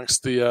one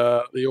amongst the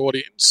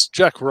audience.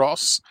 Jack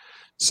Ross.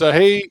 So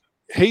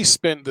he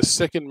spent the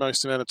second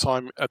most amount of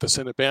time at the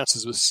centre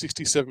bounces was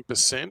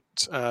 67%.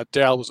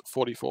 Dowell was at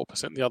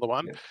 44%, the other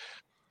one. Yeah.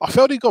 I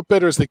felt he got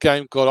better as the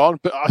game got on,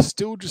 but I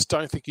still just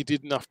don't think he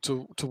did enough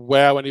to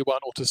wow anyone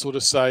or to sort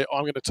of say,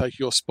 I'm going to take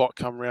your spot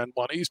come round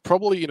one. He's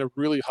probably in a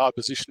really hard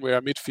position where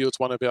our midfield's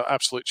one of our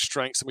absolute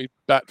strengths and we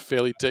bat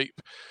fairly deep.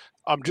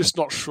 I'm just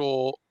not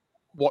sure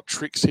what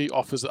tricks he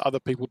offers that other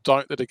people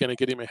don't that are going to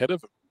get him ahead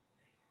of him.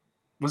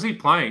 Was he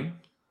playing?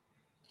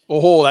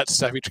 Oh, that's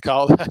savage,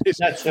 Carl.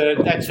 That's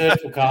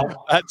hurtful,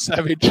 Carl. That's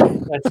savage.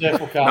 That's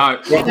hurtful, Carl.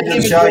 No, welcome to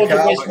the show,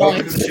 Carl.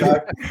 Welcome to the show.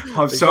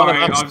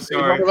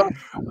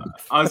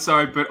 I'm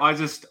sorry, but I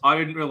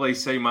didn't really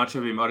see much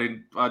of him.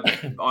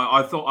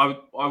 I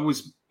thought I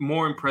was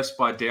more impressed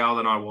by Dowell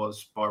than I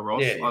was by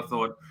Ross. Yeah. I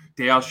thought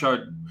Dowell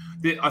showed.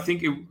 I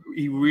think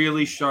he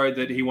really showed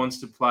that he wants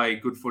to play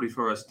good footy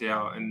for us,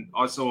 Dowell, and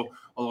I saw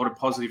a lot of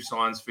positive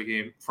signs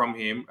from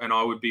him, and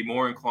I would be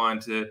more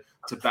inclined to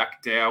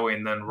back Dowell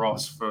in than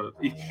Ross. For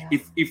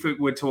if it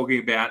were talking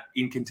about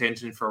in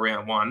contention for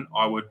round one,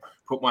 I would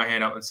put my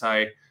hand up and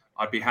say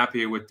I'd be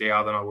happier with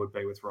Dowell than I would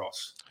be with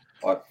Ross.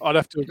 I'd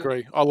have to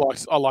agree. I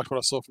liked what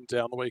I saw from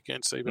Dowell on the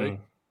weekend, CB.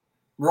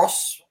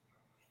 Ross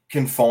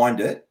can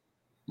find it.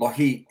 Like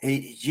he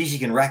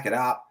can rack it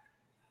up.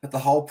 But the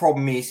whole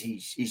problem is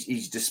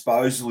his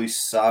disposal is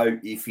so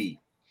iffy.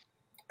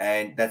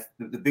 And that's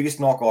the biggest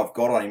knock I've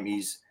got on him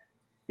is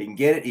he can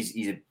get it.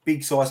 He's a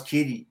big-sized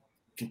kid. He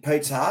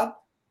competes hard,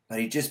 but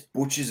he just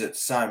butchers it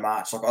so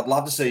much. Like I'd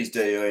love to see his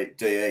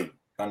DE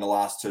on the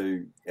last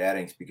two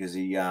outings because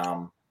he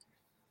does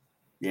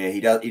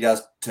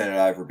turn it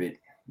over a bit,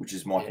 which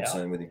is my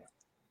concern with him.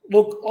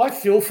 Look, I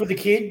feel for the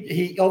kid.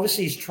 He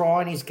obviously is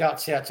trying his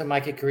guts out to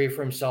make a career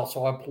for himself,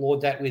 so I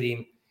applaud that with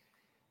him.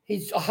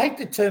 I hate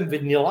the term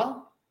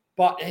vanilla,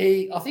 but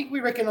I think we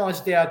recognise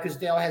Dowell because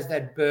Dowell has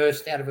that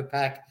burst out of a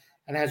pack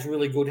and has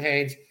really good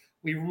hands.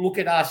 We look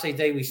at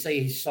RCD, we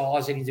see his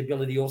size and his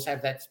ability to also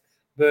have that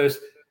burst.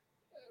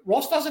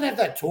 Ross doesn't have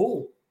that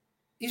tool.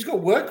 He's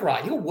got work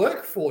rate. He'll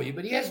work for you,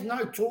 but he has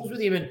no tools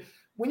with him. And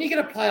when you get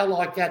a player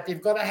like that,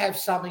 they've got to have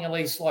something at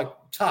least like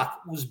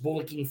Tuck was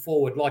bullocking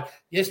forward. Like,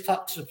 yes,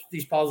 Tuck's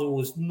disposal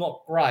was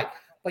not great,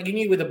 but you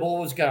knew where the ball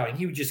was going.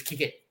 He would just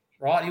kick it,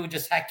 right? He would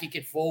just kick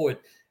it forward.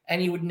 And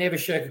he would never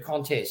shirk a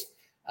contest.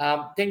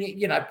 Then,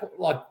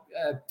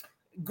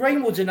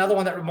 Greenwood's another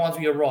one that reminds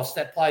me of Ross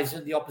that plays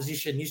at the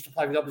opposition, used to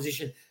play with the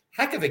opposition.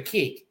 Heck of a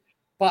kick.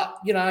 But,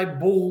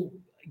 Bull,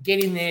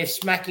 get in there,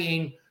 smack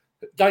in,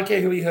 don't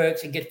care who he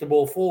hurts and get the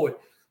ball forward.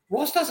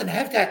 Ross doesn't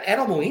have that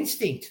animal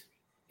instinct.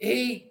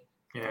 He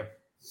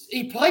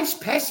plays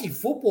passive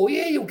football.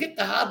 Yeah, he'll get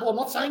the hard ball. I'm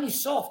not saying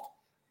he's soft,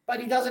 but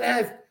he doesn't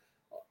have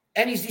 –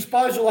 and his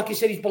disposal, like you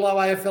said, he's below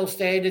AFL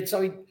standard,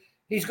 so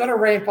he's got to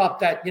ramp up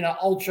that,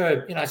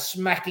 ultra,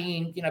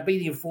 smacking, be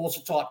the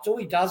enforcer type. Till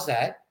he does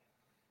that,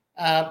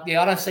 I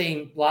don't see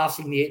him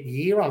lasting the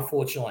year,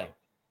 unfortunately.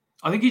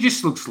 I think he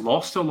just looks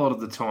lost a lot of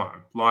the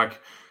time.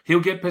 Like, he'll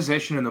get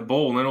possession in the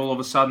ball, and then all of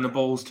a sudden the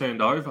ball's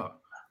turned over.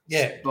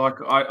 Yeah. Like,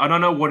 I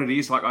don't know what it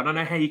is. Like, I don't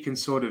know how you can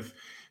sort of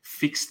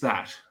fix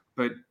that,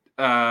 but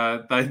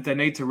they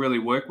need to really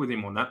work with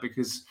him on that,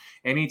 because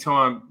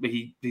anytime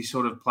he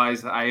sort of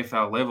plays the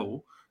AFL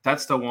level,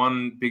 that's the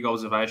one big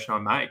observation I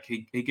make.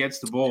 He gets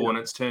the ball and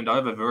it's turned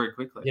over very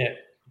quickly.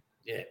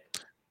 Yeah.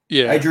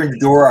 Adrian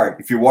Dodoro,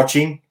 if you're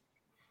watching,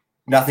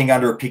 nothing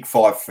under a pick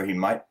 5 for him,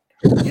 mate.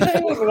 You know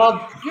who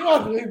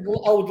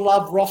I would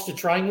love Ross to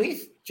train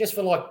with just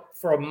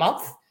for a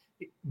month?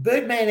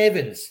 Birdman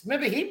Evans.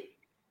 Remember him?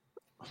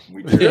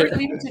 Very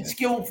limited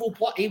skillful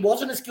player. He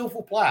wasn't a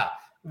skillful player.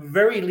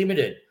 Very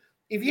limited.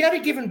 If you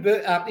had given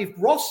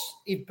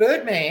if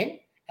Birdman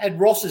had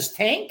Ross's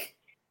tank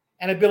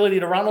and ability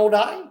to run all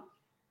day,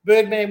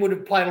 Birdman would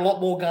have played a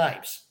lot more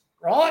games,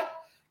 right?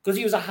 Because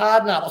he was a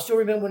hard nut. I still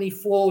remember when he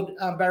floored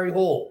Barry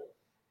Hall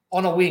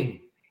on a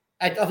wing.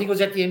 I think it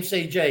was at the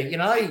MCG. You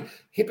know, he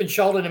hip and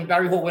shouldered and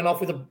Barry Hall went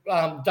off with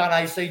a done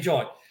AC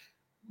joint.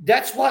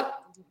 That's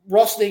what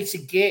Ross needs to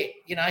get.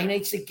 You know, he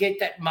needs to get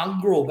that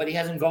mongrel, but he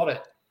hasn't got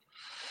it.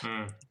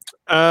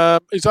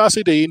 Is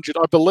RCD injured?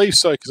 I believe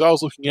so, because I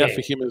was looking out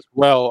for him as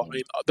well. I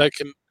mean,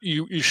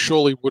 you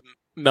surely wouldn't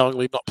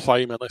knowingly not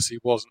play him unless he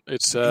wasn't.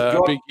 It's a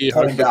big year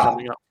hopefully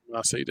coming up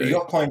from RCD. He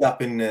got cleaned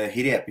up in the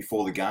hit-out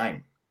before the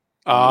game.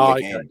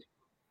 Okay.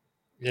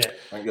 Yeah.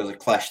 I think there was a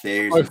clash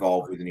there he was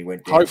involved with, and he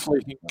went down.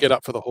 Hopefully he can get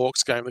up for the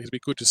Hawks game. It'd be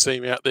good to see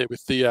him out there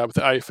with the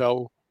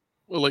AFL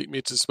elite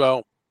mids as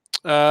well.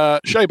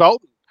 Shea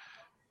Bolton.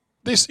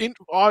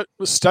 I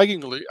was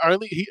staggeringly,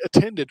 he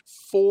attended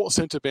 4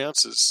 centre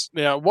bounces.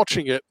 Now,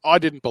 watching it, I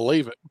didn't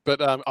believe it,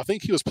 but I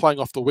think he was playing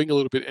off the wing a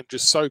little bit and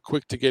just so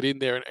quick to get in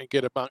there and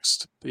get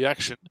amongst the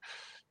action.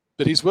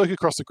 But his work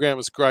across the ground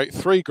was great.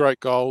 3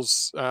 great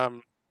goals.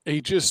 He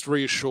just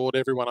reassured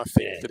everyone, I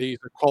think, that he's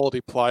a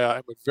quality player,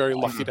 and we're very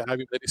lucky to have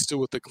him, that he's still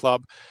with the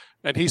club.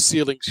 And his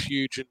ceiling's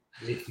huge. And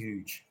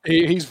huge.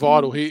 He's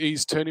vital.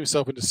 He's turned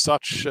himself into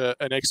such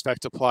an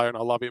X-factor player, and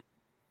I love him.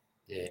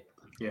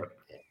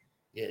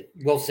 Yeah,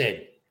 well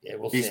said. Yeah,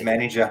 well said.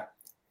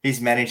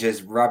 His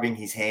manager's rubbing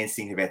his hands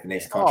thinking about the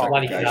next contract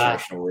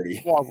negotiation already.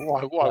 Why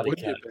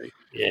wouldn't you be?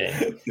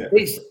 Yeah.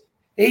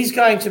 He's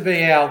going to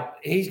be our.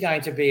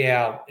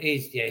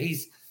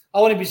 I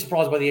wouldn't be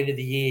surprised by the end of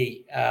the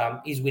year.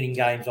 He's winning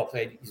games off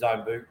his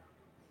own boot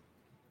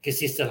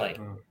consistently,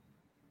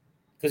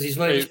 because he's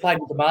played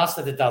with the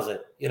master that does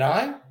it. You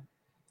know,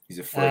 he's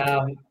a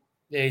freak.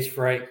 He's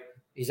freak.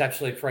 He's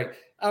absolute freak.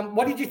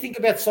 What did you think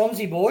about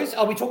Sonzi, boys?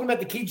 Are we talking about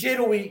the kids yet,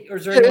 or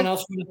is there anyone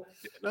else?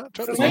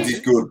 Sonzi's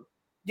good.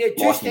 Yeah, 2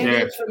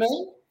 standouts for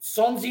me.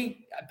 Sonzi,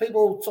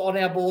 people on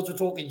our boards are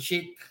talking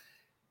shit.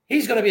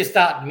 He's going to be a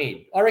starting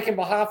mid. I reckon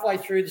by halfway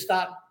through the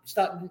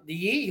starting the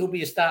year, he'll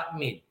be a starting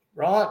mid,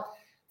 right?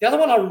 The other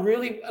one I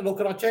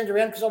turned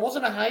around because I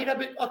wasn't a hater,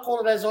 but I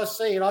call it as I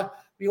see it.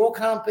 We all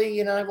can't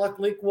be, like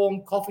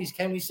lukewarm coffees,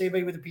 can we,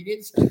 CB, with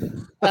opinions?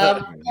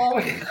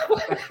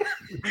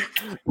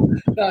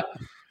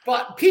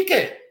 But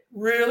Pickett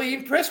really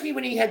impressed me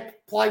when he had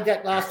played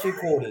that last 2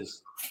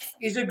 quarters.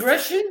 His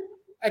aggression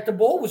at the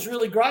ball was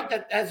really great.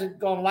 That hasn't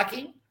gone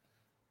lacking.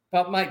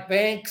 But, mate,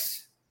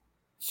 Banks,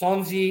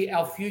 Sonzi,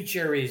 our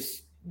future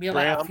is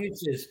our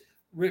futures.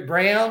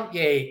 Brown,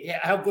 yeah.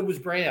 How good was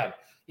Brown?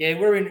 Yeah,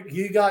 we're in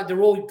Hugo.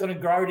 They're all going to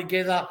grow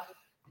together.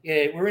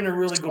 Yeah, we're in a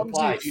really good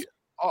place.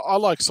 I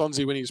like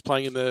Sonzi when he was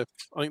playing in the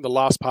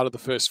last part of the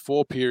first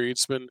 4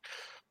 periods, when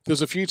there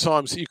was a few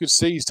times you could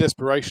see his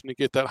desperation to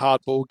get that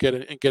hard ball, get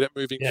it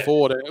moving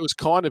forward. And it was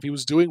he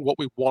was doing what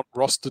we want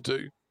Ross to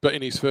do, but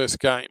in his first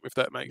game, if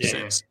that makes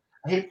sense.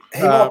 He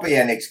might be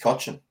our next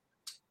Cochin.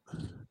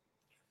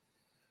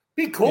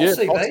 Big call,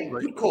 CB.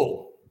 Possibly. Good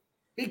call.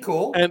 Big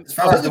call. And as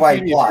far as the way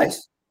he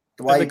plays,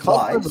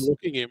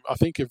 looking him, I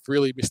think have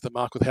really missed the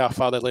mark with how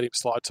far they let him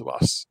slide to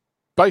us.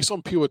 Based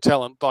on pure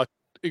talent, like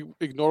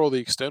ignore all the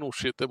external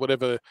shit, that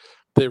whatever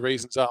their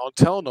reasons are. On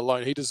talent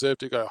alone, he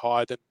deserved to go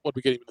higher than what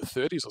we get him in the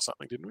 30s or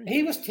something, didn't we?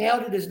 He was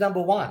touted as number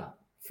 1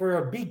 for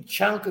a big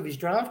chunk of his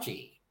draft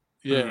year.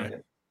 Yeah.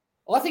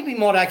 I think we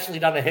might have actually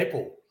done a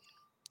Heppel.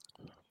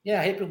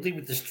 Yeah, Heppel did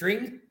with the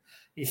string.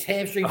 His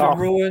hamstrings were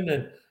ruined,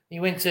 and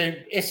he went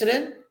to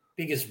Essendon,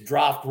 biggest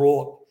draft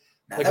rort.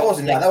 That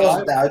wasn't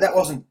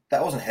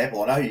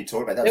Heppel. I know who you're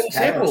talking about. That was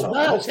Heppel.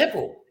 No, it was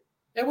Heppel.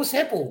 It was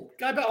Heppel.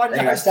 Go back.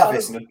 Anyway, stop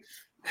Essendon.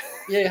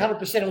 Yeah,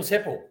 100% it was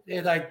Heppel.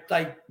 Yeah,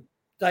 but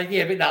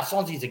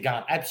Sonzi's a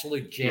gun,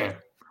 absolute gem.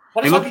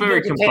 Yeah. He looked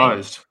very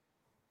composed.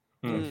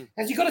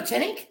 Has he got a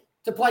tank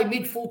to play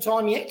mid full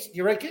time yet? Do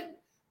you reckon?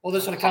 Or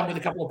this sort of come with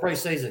a couple of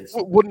pre-seasons?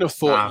 Wouldn't have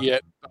thought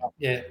yet.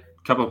 Yeah,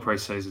 a couple of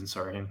pre-seasons.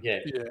 Sorry. Yeah.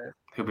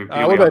 He'll be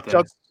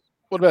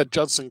what about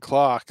Judson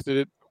Clark?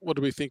 What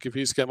do we think of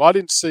his game? I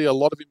didn't see a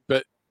lot of him,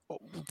 but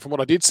from what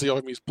I did see of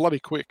him, he's bloody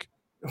quick.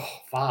 Oh,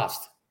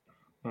 fast.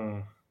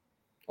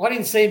 I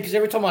didn't see him because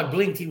every time I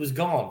blinked, he was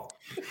gone.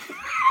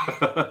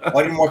 I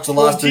didn't watch the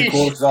last 2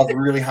 quarters because I was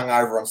really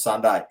hungover on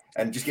Sunday,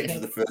 and just getting to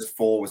the first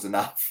 4 was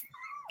enough.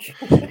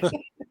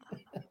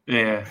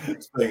 Yeah,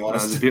 being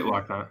honest, it's a bit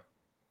like that.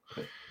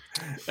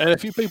 And a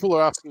few people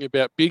are asking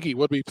about Biggie.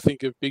 What do we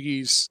think of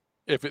Biggie's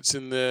if it's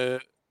in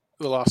the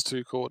last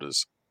two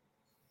quarters.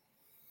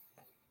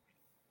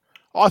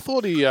 I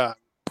thought he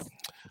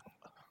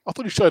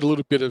showed a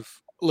little bit of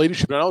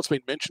leadership. And I know it's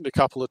been mentioned a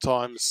couple of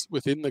times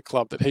within the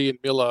club that he and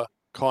Miller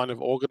kind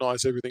of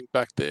organise everything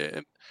back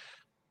there.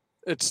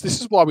 And this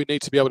is why we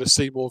need to be able to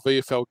see more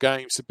VFL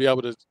games, to be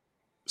able to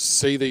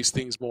see these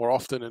things more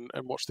often and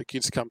watch the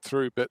kids come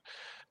through. But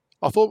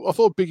I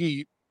thought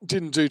Biggie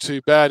didn't do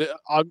too bad.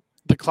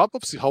 The club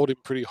obviously hold him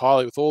pretty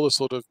highly with all the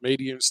sort of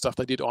media and stuff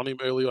they did on him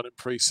early on in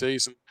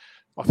pre-season.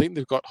 I think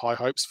they've got high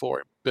hopes for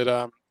him.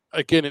 But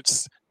again,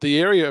 it's the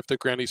area of the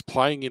ground he's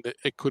playing in that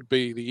it could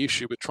be the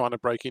issue with trying to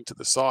break into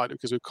the side,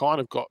 because we've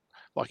kind of got,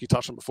 like you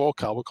touched on before,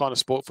 Carl, we're kind of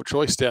sport for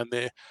choice down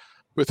there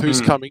with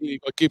who's coming in.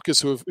 You've got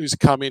Gibcus who's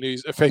come in,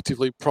 who's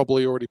effectively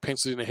probably already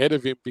penciled in ahead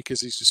of him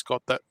because he's just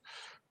got that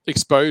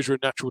exposure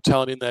and natural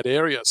talent in that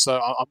area. So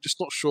I'm just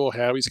not sure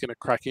how he's going to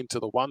crack into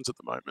the ones at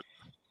the moment.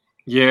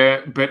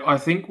 Yeah, but I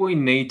think we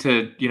need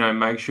to,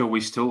 make sure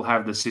we still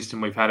have the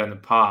system we've had in the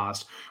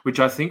past, which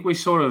I think we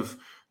sort of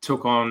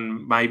took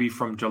on maybe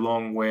from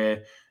Geelong,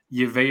 where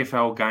your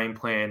VFL game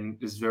plan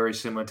is very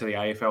similar to the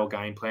AFL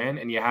game plan,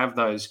 and you have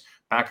those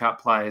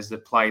backup players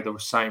that play the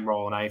same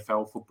role an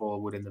AFL footballer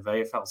would in the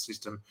VFL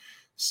system.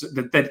 So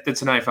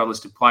that's an AFL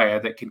listed player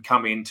that can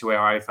come into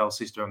our AFL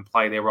system and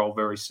play their role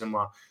very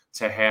similar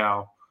to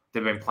how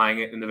they've been playing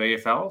it in the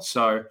VFL.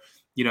 So,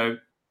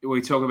 we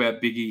talk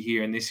about Biggie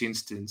here in this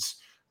instance.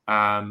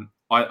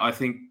 I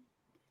think,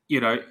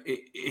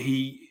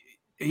 he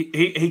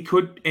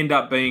could end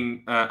up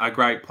being a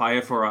great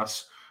player for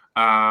us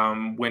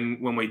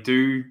when we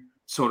do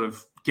sort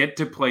of get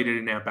depleted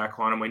in our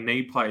backline and we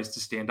need players to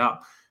stand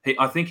up.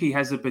 I think he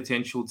has the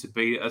potential to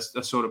be a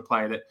sort of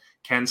player that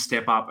can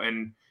step up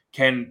and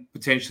can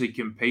potentially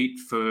compete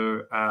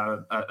for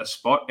a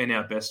spot in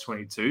our best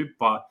 22.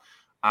 But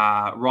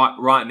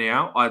right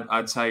now,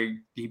 I'd say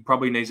he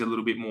probably needs a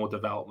little bit more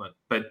development.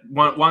 But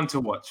one to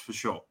watch for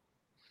sure.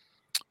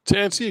 To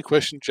answer your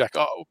question, Jack,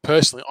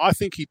 personally, I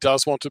think he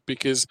does want it,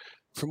 because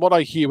from what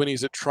I hear when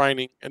he's at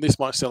training, and this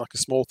might sound like a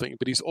small thing,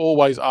 but he's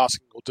always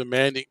asking or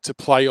demanding to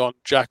play on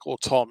Jack or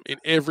Tom in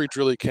every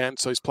drill he can.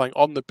 So he's playing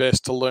on the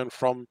best to learn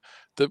from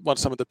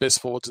some of the best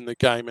forwards in the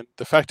game. And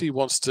the fact he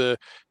wants to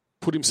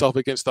put himself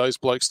against those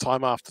blokes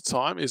time after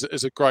time is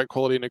a great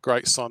quality and a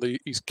great sign that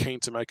he's keen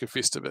to make a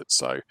fist of it.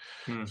 So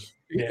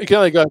you can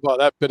only go by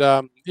that.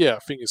 But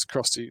fingers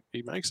crossed he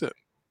makes it.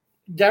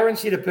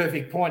 Darren's hit a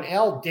perfect point.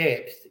 Our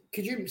depth,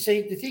 could you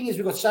see, the thing is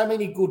we've got so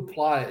many good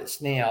players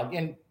now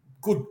and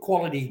good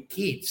quality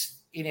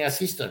kids in our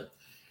system.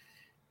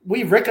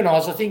 We've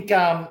recognised, I think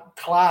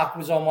Clark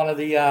was on one of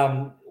the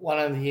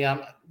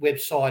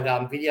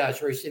website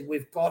videos where he said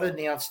we've got to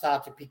now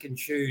start to pick and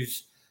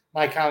choose,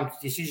 make home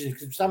decisions,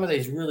 because some of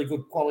these really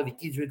good quality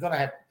kids we're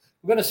going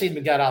to see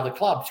them go to other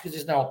clubs because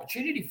there's no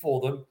opportunity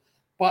for them.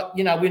 But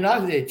we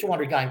know they're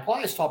 200 game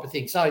players type of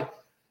thing. So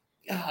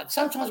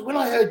sometimes when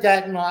I heard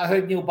that, and I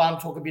heard Neil Bunn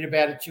talk a bit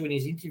about it too in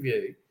his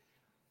interview,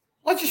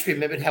 I just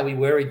remembered how we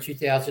were in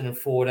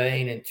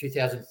 2014 and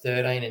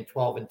 2013 and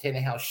 12 and 10,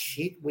 and how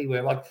shit we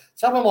were. Like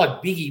someone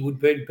like Biggie would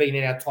be been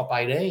in our top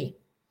 18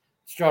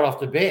 straight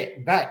off the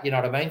bat, you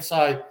know what I mean?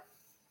 So,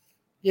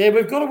 yeah,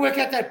 we've got to work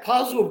out that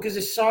puzzle, because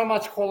there's so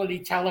much quality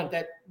talent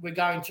that we're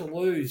going to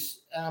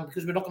lose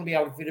because we're not going to be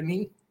able to fit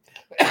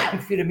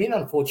them in,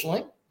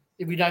 unfortunately,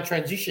 if we don't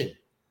transition.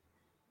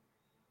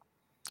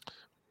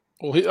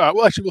 Well,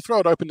 actually, we'll throw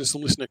it open to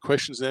some listener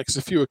questions now, because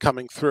a few are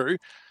coming through.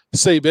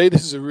 CB,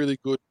 this is a really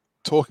good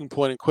talking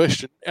point and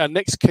question. Our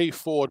next key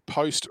forward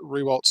post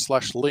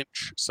Riewoldt /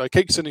 Lynch. So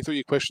keep sending through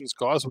your questions,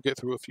 guys. We'll get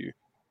through a few.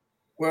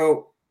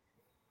 Well,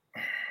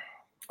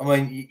 I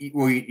mean,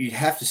 you'd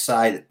have to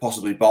say that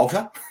possibly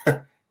Bolter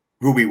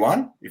will be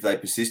one if they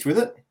persist with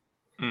it.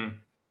 To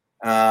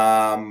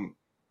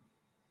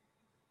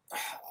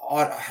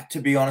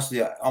be honest with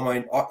you, I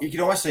mean, you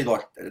can always see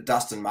like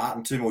Dustin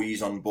Martin 2 more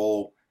years on the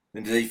ball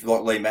than like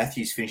Lee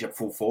Matthews finish up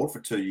full forward for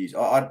 2 years.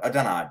 I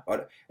don't know.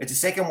 It's the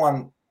second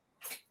one.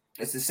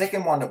 It's the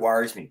second one that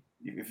worries me.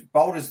 If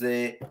Bolter's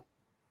there,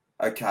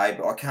 okay,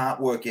 but I can't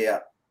work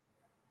out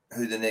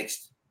who the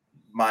next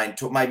main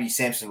maybe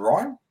Samson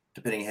Ryan,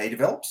 depending how he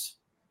develops.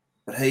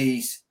 But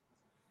he's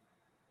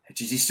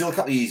still a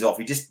couple of years off.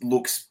 He just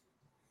looks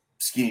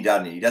skinny,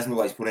 doesn't he? He doesn't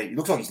always put any. He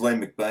looks like he's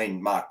Liam McBean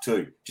Mark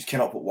II. Just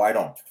cannot put weight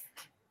on.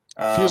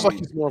 Feels like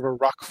he's more of a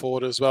ruck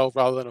forward as well,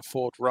 rather than a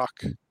forward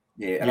ruck.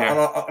 Yeah, and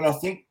I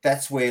think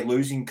that's where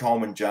losing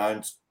Coleman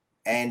Jones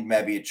and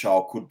maybe a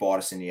child could bite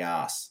us in the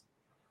ass.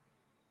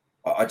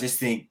 I just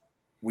think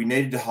we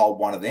needed to hold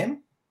one of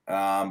them,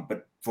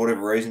 but for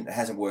whatever reason, it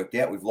hasn't worked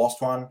out. We've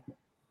lost one.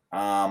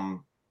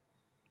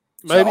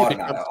 Maybe I don't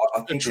know.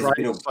 I think there's a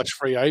bit of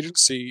free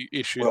agency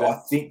issue. Well, I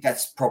think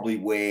that's probably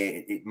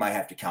where it may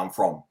have to come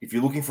from. If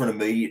you're looking for an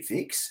immediate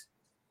fix,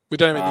 we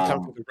don't even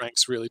come from the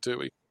ranks, really, do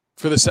we?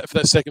 For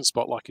that second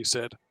spot, like you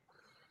said.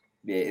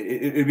 Yeah,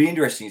 it'd be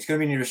interesting. It's going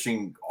to be an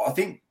interesting. I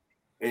think,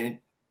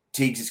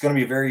 Tiggs, it's going to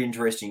be a very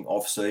interesting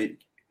off-season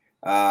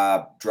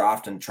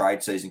draft and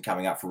trade season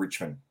coming up for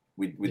Richmond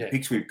with the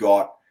picks we've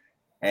got,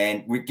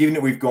 and given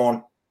that we've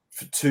gone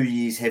for 2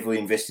 years heavily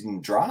invested in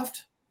the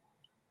draft.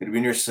 It'll be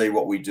interesting to see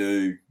what we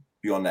do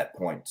beyond that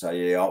point. So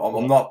yeah,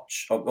 I'm not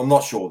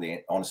sure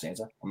the honest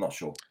answer. I'm not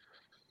sure.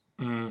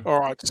 All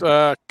right,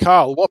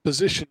 Carl, what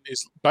position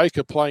is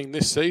Baker playing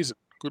this season?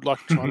 Good luck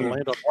trying to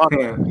land on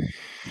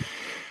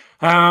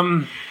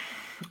one.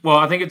 Well,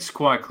 I think it's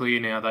quite clear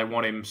now. They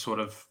want him sort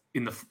of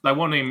in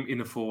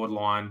the forward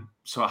line,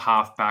 sort of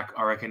half back.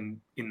 I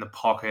reckon in the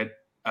pocket.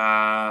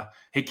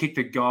 He kicked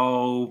a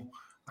goal.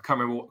 I can't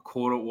remember what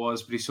quarter it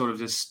was, but he sort of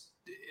just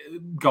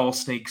goal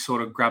sneak,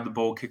 sort of grabbed the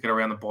ball, kick it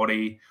around the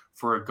body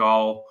for a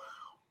goal.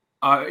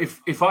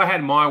 If I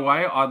had my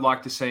way, I'd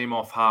like to see him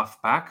off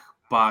half back.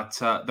 But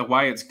the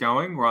way it's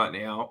going right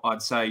now,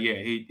 I'd say, yeah,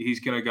 he's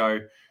going to go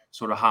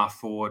sort of half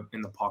forward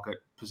in the pocket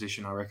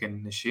position, I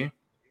reckon, this year.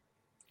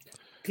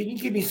 Can you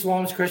give me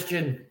Slime's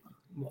question?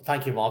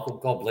 Thank you, Michael.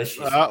 God bless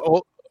you.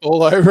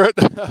 All over it.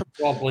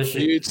 God bless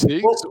you.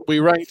 We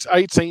ranked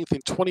 18th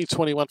in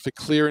 2021 for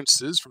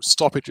clearances from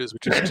stoppages,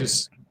 which is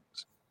just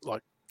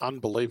like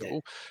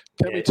unbelievable.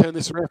 Can we turn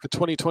this around for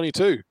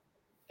 2022?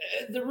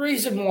 The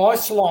reason why,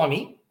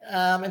 Slimy,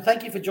 and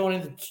thank you for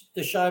joining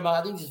the show,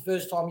 Marty. This is the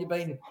first time you've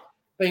been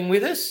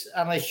with us,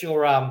 unless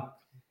your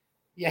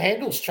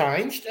handle's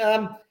changed.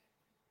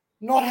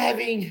 Not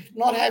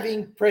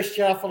having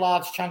pressure for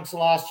large chunks of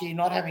last year,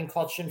 not having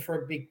Cotchin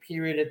for a big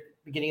period at the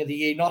beginning of the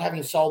year, not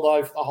having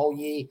Soldo for the whole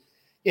year.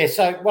 Yeah,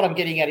 so what I'm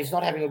getting at is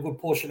not having a good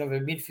portion of a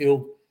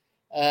midfield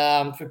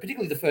for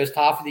particularly the first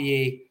half of the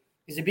year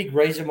is a big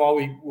reason why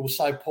we were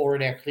so poor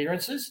in our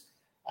clearances.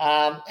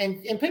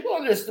 And people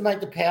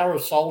underestimate the power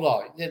of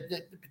Soldo,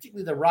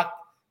 particularly the ruck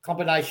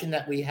combination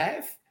that we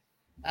have.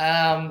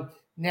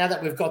 Now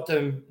that we've got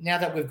them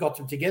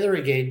together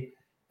again,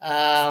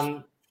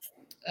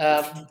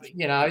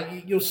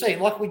 you'll see,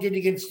 like we did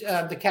against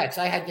the Cats.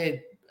 They had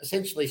their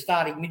essentially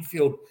starting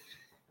midfield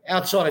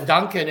outside of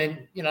Duncan,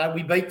 and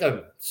we beat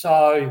them.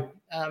 So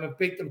we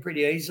beat them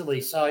pretty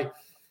easily. So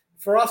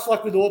for us,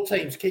 like with all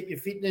teams, keep your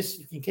fitness.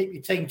 You can keep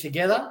your team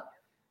together.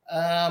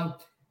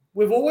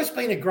 We've always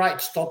been a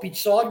great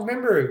stoppage side.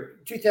 Remember,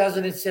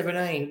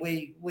 2017,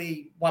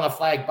 we won a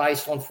flag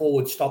based on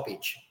forward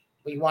stoppage.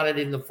 We won it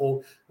in the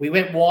forward. We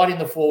went wide in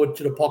the forward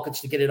to the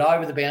pockets to get it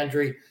over the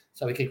boundary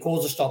so we could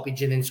cause a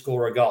stoppage and then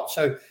score a goal.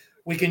 So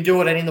we can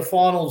do it. And in the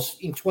finals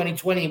in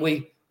 2020,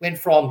 we went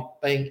from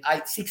being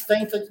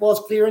 16th, it was,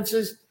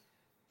 clearances.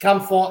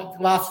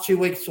 Last 2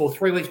 weeks or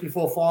 3 weeks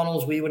before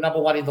finals, we were number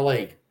one in the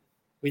league.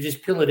 We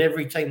just pillared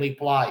every team we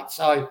played.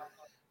 So,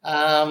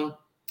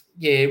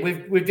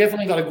 we've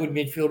definitely got a good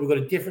midfield. We've got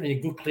a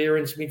good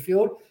clearance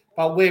midfield,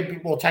 but we're a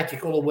bit more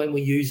tactical when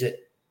we use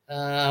it.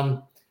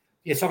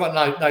 So I've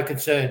got no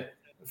concern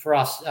for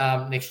us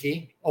next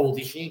year or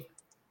this year.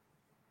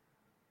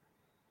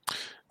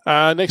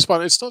 Next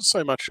one, it's not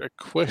so much a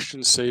question,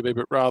 CB,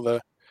 but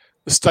rather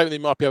the statement you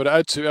might be able to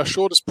add to. Our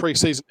shortest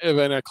pre-season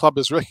ever, and our club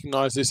has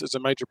recognised this as a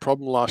major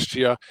problem last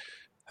year.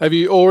 Have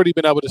you already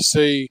been able to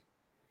see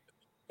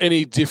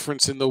any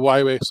difference in the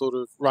way we're sort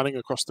of running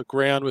across the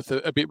ground with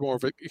a bit more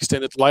of an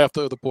extended layoff,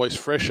 the boys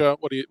fresher?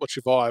 What's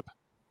your vibe?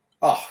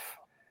 Oh,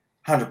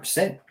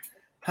 100%.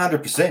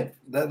 100%.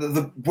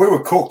 We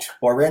were cooked.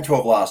 By round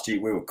 12 last year,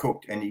 we were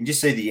cooked. And you can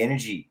just see the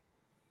energy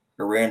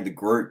around the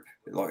group.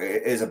 Like,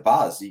 there's a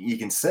buzz. You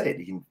can see it.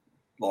 It's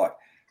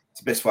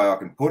the best way I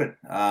can put it.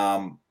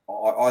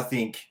 I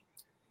think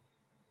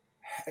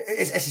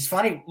it's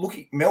funny. Look,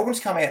 Melbourne's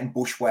come out and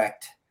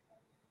bushwhacked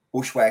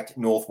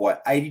North White,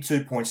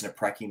 82 points in a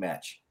pracky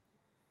match.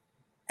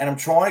 And I'm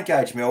trying to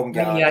gauge Melbourne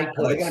going, are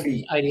they going to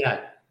be 88?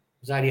 It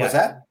was 88. What's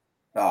that?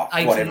 Oh,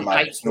 whatever,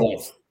 mate. It's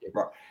North.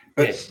 Right.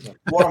 But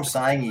what I'm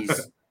saying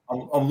is,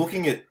 I'm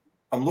looking at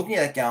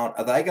that going,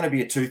 are they going to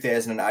be a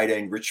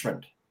 2018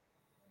 Richmond?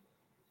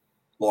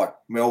 Like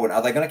Melbourne,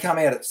 are they going to come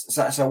out?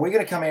 So are we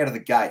going to come out of the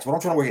gates? What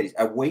I'm trying to work out is,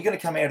 are we going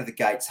to come out of the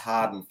gates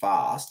hard and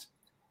fast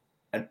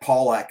and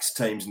poleaxe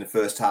teams in the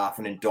first half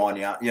and then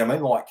dine out? You know what I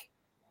mean? Like,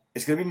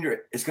 it's going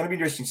to be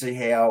interesting to see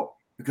how,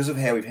 because of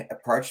how we've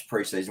approached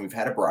preseason, we've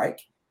had a break,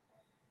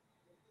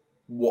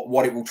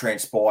 what it will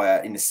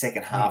transpire in the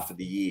second half of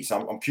the year.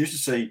 So I'm curious to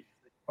see,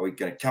 are we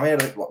going to come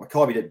out of it like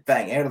Mackay did,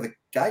 bang, out of the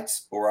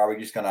gates, or are we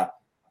just going to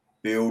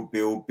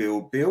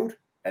build,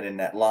 and in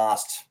that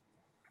last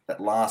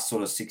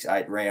sort of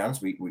 6-8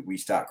 rounds, we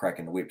start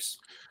cracking the whips?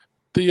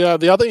 The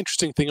other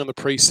interesting thing on the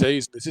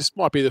pre-season is this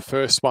might be the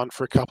first one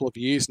for a couple of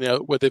years now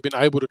where they've been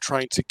able to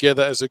train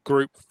together as a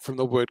group from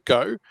the word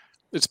go.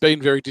 It's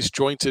been very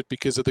disjointed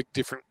because of the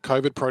different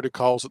COVID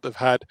protocols that they've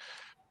had,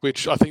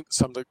 which I think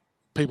some of the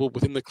people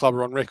within the club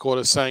are on record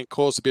as saying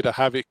caused a bit of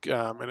havoc,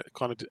 and it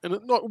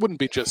wouldn't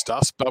be just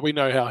us, but we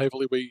know how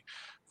heavily we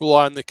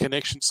rely on the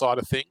connection side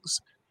of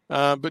things.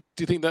 But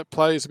do you think that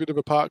plays a bit of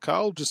a part,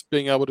 Carl, just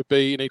being able to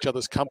be in each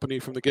other's company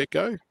from the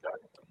get-go?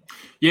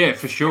 Yeah,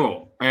 for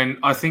sure. And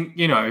I think,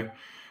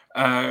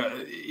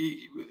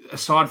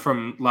 aside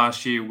from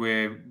last year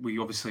where we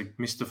obviously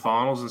missed the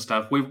finals and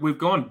stuff, we've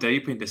gone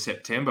deep into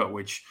September,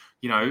 which,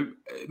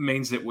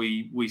 means that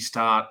we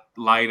start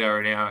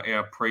later in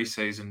our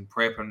pre-season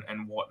prep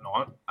and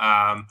whatnot.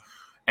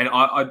 And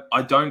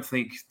I don't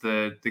think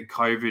the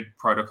COVID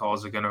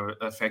protocols are going to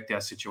affect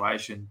our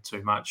situation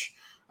too much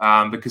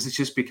because it's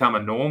just become a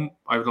norm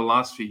over the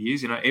last few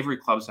years. Every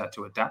club's had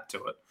to adapt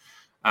to it.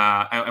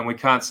 And we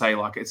can't say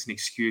like it's an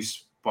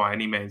excuse by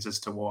any means as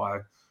to why,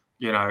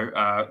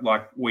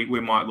 like we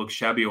might look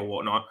shabby or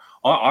whatnot.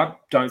 I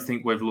don't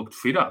think we've looked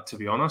fitter, to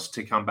be honest,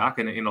 to come back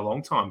in a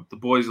long time. The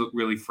boys look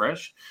really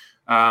fresh,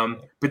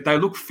 but they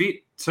look fit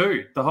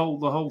too. The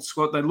whole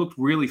squad, they looked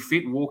really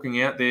fit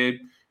walking out there.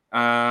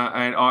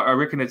 And I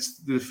reckon it's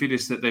the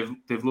fittest that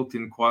they've looked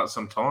in quite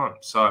some time.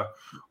 So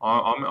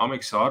I'm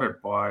excited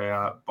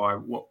by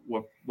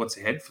what's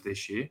ahead for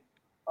this year.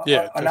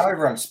 Yeah, I know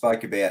everyone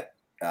spoke about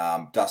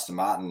Dustin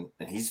Martin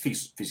and his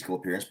physical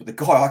appearance, but the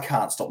guy I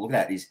can't stop looking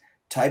at is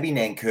Toby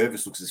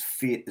Nankervis. Looks as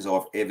fit as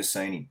I've ever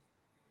seen him.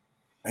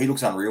 He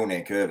looks unreal,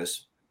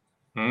 Nankervis.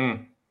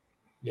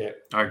 Yeah,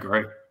 I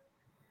agree.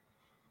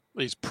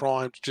 He's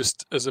primed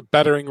just as a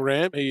battering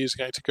ram. He is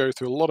going to go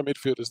through a lot of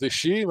midfielders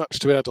this year, much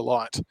to our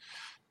delight.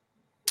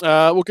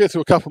 We'll go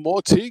through a couple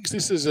more, Tiggs.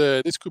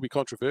 This could be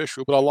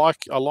controversial, but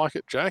I like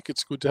it, Jack.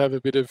 It's good to have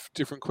a bit of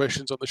different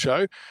questions on the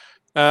show.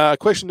 A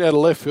question out of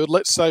left field.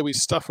 Let's say we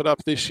stuff it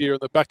up this year on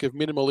the back of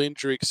minimal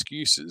injury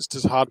excuses.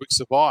 Does Hardwick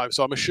survive?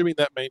 So I'm assuming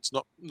that means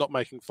not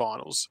making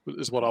finals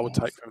is what I would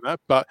take from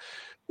that. But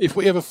if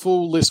we have a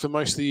full list for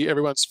most of the year,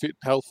 everyone's fit and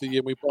healthy,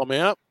 and we bomb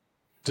out,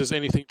 does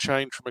anything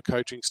change from a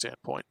coaching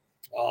standpoint?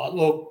 Oh,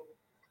 look,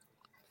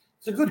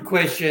 it's a good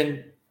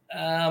question,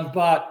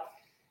 but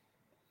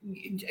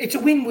it's a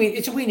win-win.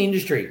 It's a win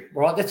industry,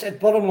 right? That's at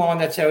bottom line.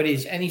 That's how it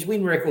is, and his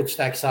win record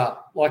stacks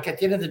up. Like at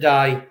the end of the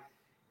day,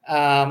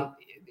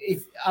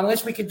 if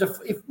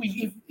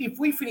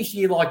we finish the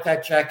year like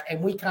that, Jack,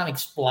 and we can't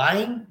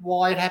explain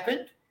why it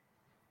happened,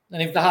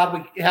 and if the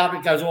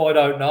Hardwick goes, I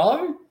don't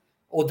know,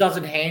 or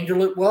doesn't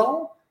handle it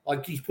well,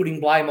 like he's putting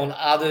blame on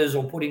others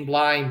or putting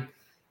blame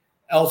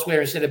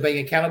elsewhere instead of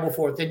being accountable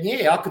for it, then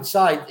I could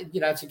say,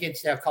 it's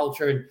against our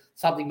culture and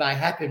something may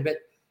happen, but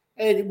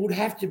it would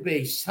have to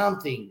be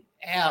something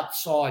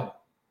outside,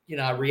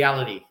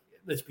 reality,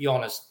 let's be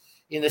honest,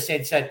 in the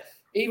sense that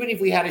even if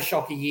we had a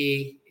shocker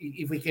year,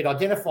 if we could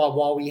identify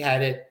why we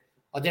had it,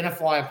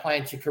 identify a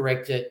plan to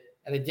correct it,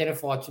 and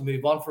identify to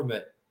move on from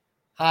it,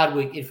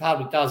 if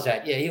Hardwick does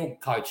that, he'll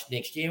coach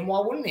next year. And why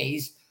wouldn't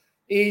he?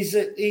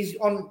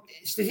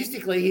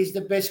 Statistically, he's the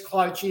best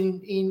coach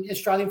in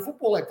Australian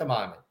football at the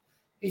moment.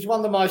 He's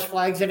won the most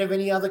flags out of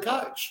any other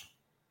coach.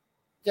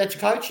 That's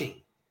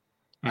coaching.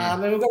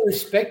 And we've got to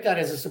respect that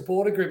as a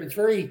supporter group. It's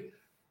very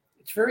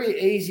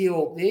easy,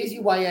 or the easy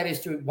way out is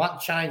to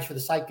want change for the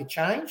sake of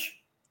change.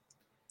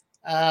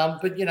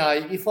 But,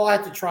 if I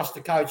had to trust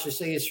the coach to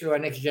see us through our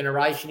next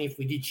generation, if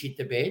we did shit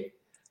the bed,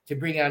 to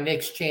bring our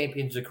next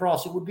champions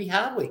across, it would be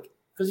Hardwick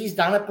because he's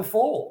done it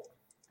before.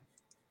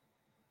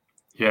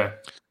 Yeah.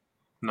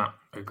 No,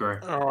 I agree.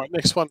 All right,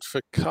 next one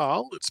for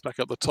Carl. Let's back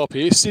up the top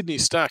here. Sydney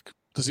Stack.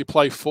 Does he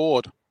play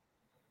forward?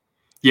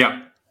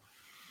 Yeah.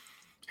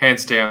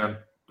 Hands down.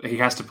 He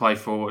has to play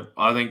forward.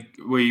 I think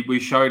we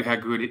showed how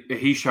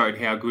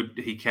good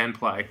he can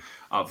play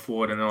up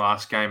forward in the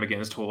last game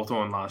against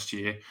Hawthorn last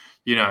year.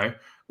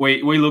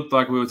 We looked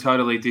like we were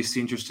totally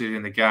disinterested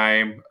in the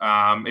game.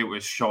 It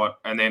was shot,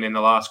 and then in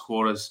the last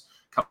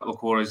couple of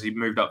quarters, he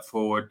moved up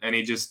forward, and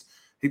he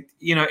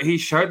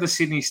showed the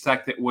Sydney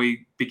Stack that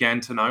we began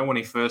to know when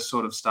he first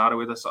sort of started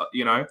with us.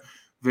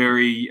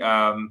 Very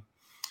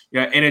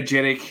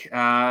energetic,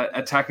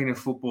 attacking the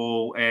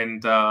football,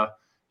 and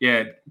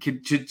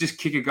could just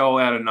kick a goal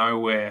out of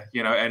nowhere,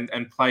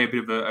 and play a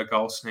bit of a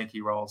goal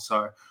sneaky role.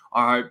 So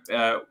I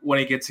hope when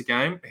he gets a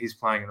game, he's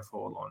playing in a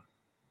forward line.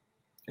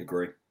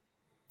 Agree.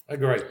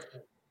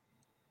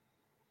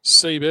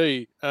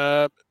 CB,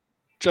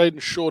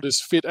 Jayden Short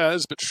is fit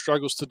but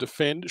struggles to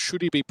defend.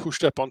 Should he be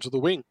pushed up onto the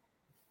wing?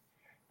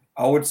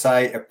 I would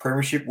say a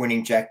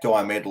premiership-winning Jack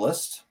Dyer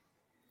medalist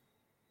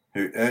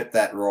who earned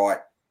that right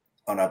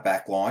on our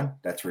back line,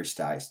 that's where he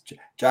stays.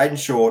 Jayden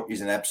Short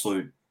is an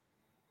absolute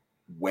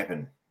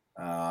weapon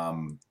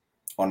on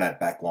that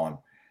back line.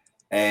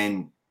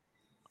 And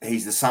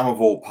he's the sum of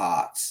all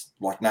parts,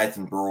 like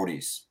Nathan Broad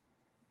is.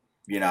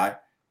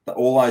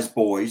 All those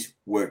boys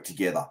work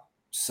together.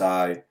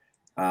 So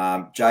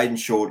Jayden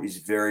Short is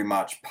very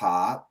much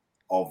part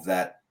of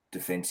that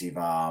defensive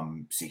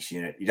 6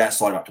 unit. You don't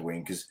slide him up to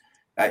wing because,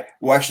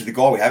 actually, the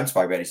guy we haven't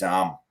spoke about is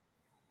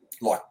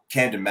like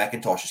Camden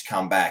McIntosh has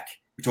come back.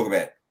 We talk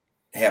about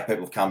how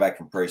people have come back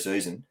from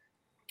pre-season.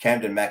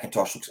 Camden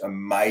McIntosh looks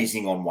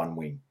amazing on one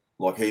wing.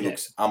 Like, he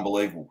looks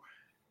unbelievable.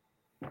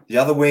 The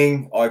other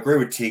wing, I agree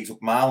with Tiggs.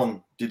 Look,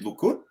 Marlon did look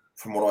good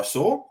from what I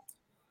saw,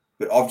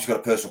 but I've just got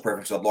a personal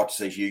preference. I'd like to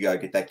see Hugo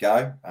get that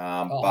go.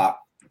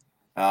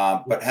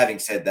 But having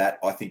said that,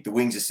 I think the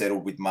wings are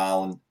settled with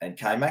Marlon and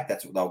K-Mac.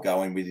 That's what they'll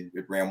go in with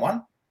at round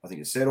one. I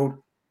think it's settled.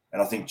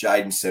 And I think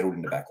Jayden's settled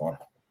in the back line.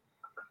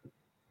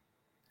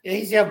 Yeah,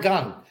 he's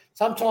outgunned.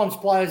 Sometimes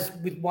players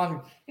with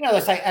one, they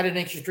say add an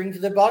extra string to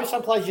the bow.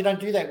 Some players you don't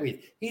do that with.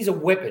 He's a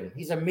weapon.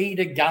 He's a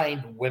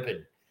meter-gained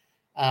weapon.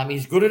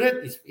 He's good at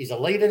it. He's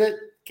elite at it.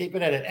 Keep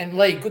it at it. And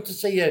Lee, good to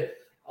see you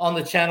on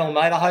the channel,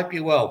 mate. I hope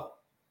you're well.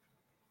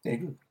 Yeah,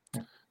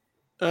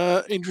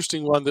 good.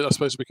 Interesting one that I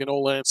suppose we can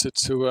all answer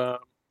to,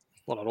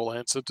 not all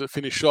answer, to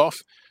finish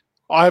off.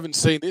 I haven't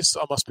seen this,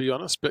 I must be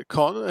honest, but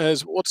Con,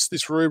 what's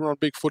this rumour on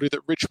Big Footy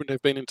that Richmond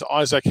have been into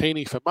Isaac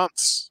Heaney for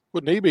months?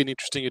 Wouldn't he be an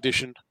interesting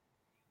addition?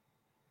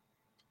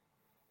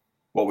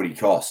 What would he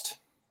cost?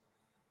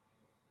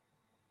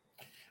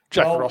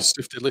 Jack Ross,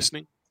 if they're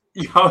listening.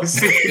 Yeah, I was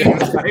thinking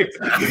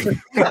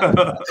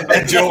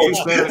And George.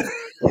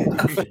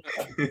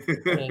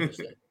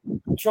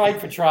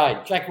 Trade for trade.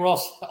 Jack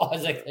Ross,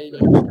 Isaac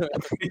Heaney.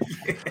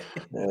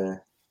 Yeah.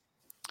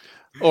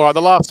 All right,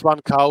 the last one,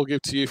 Carl, will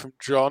give to you from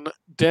John.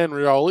 Dan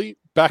Rioli,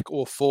 back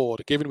or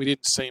forward? Given we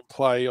didn't see him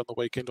play on the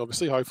weekend,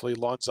 obviously, hopefully he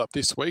lines up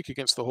this week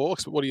against the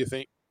Hawks. But what do you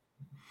think?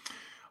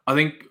 I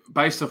think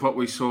based off what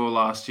we saw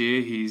last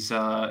year, he's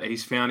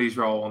found his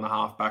role on the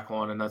half-back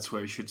line, and that's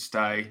where he should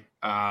stay.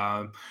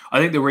 I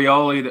think the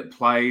Rioli that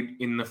played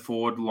in the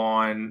forward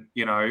line,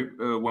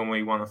 when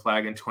we won the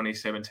flag in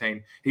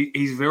 2017,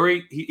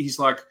 he's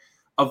like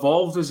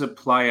evolved as a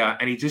player,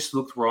 and he just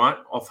looked right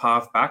off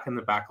half-back in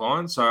the back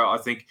line. So I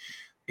think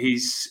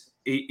he's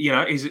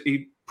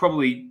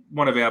probably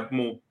one of our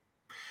more,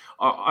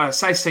 I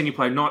say senior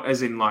player, not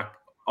as in like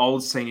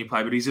old senior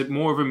player, but he's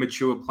more of a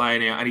mature player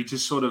now, and he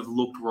just sort of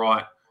looked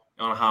right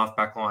on a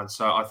half-back line.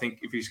 So I think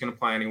if he's going to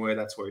play anywhere,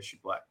 that's where he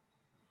should play.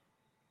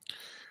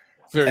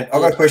 I've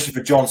got a question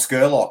for John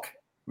Skurlock.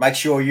 Make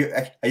sure are you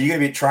going to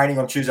be at training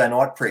on Tuesday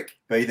night, prick?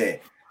 Be there.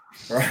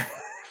 Right.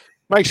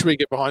 Make sure we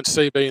get behind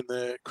CB and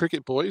the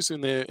cricket boys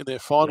in their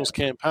finals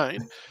campaign.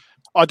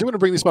 I do want to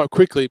bring this up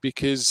quickly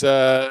because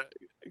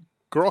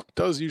Grok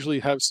does usually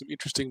have some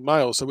interesting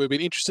mail. So we've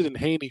been interested in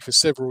Heaney for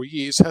several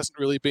years. Hasn't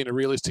really been a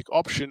realistic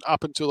option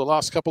up until the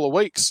last couple of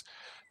weeks.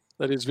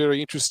 That is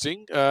very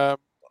interesting. I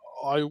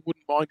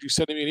wouldn't mind you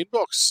sending me an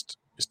inbox,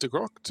 Mr.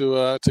 Grok,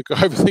 to go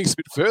over things a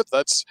bit further.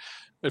 That's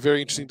a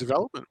very interesting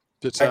development.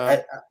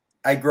 Hey,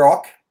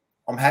 Grok,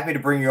 I'm happy to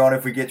bring you on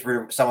if we get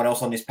rid of someone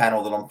else on this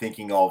panel that I'm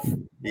thinking of.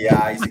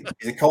 Yeah,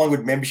 he's a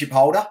Collingwood membership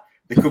holder.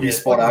 There could be a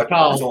spot open.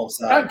 That's all I'm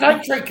saying.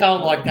 Don't treat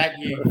Carl like that,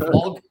 you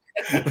flog.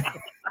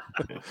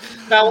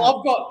 No,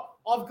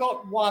 I've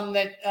got one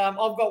that I'm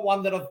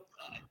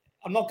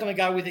not going to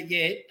go with it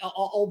yet.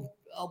 I'll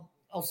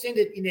send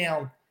it in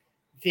our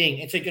thing,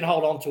 and so you can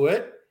hold on to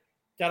it.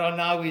 That I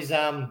know is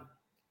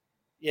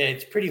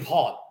it's pretty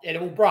hot, and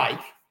it will break.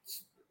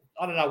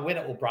 I don't know when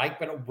it will break,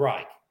 but it will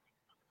break.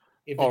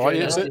 All right,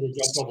 yes,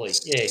 probably.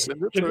 Yeah, it's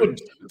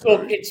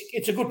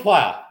a good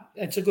player.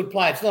 It's a good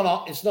player.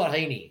 It's not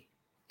Heaney,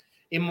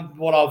 in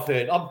what I've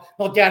heard. I'm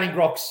not down in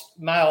Grok's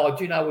mail. I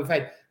do know we've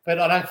had, but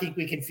I don't think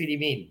we can fit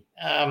him in.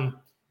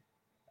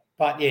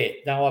 But yeah,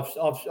 no, I've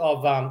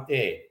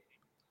yeah.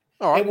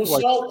 All right.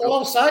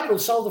 I'll say it'll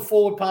solve the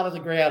forward part of the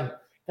ground.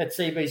 That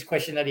CB's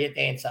question that he had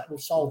to answer. We'll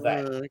solve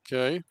that.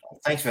 Okay.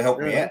 Thanks for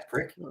helping me out,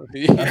 prick.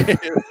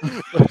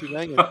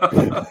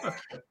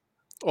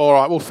 All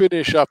right, we'll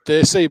finish up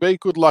there. CB,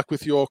 good luck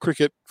with your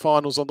cricket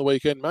finals on the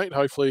weekend, mate.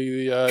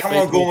 Hopefully, come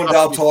on,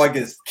 Gormandale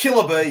Tigers,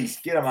 killer bees,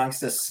 get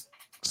amongst us.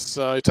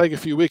 So take a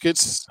few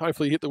wickets.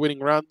 Hopefully, hit the winning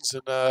runs,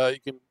 and you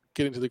can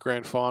get into the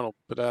grand final.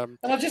 But and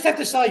I just have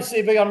to say,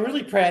 CB, I'm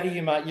really proud of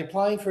you, mate. You're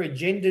playing for a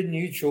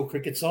gender-neutral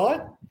cricket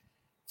side,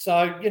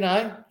 so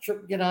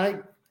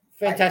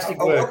fantastic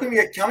work. Welcome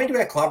you. Come into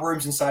our club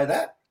rooms and say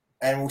that,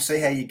 and we'll see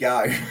how you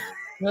go.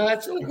 No,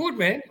 it's all good,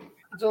 man.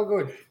 It's all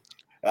good.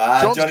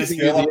 Johnny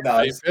Skurlock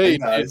knows.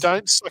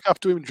 Don't suck up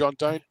to him, John.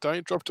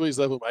 Don't drop to his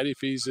level, mate. If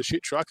he's a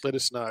shit truck, let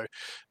us know.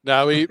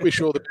 No, we wish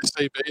all the best,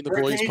 CB and the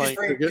boys playing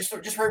cricket.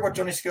 Just read what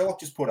Johnny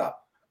Skurlock just put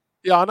up.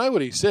 Yeah, I know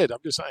what he said. I'm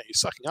just saying he's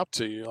sucking up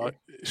to you.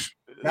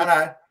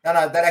 No.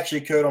 That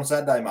actually occurred on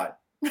Saturday,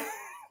 mate.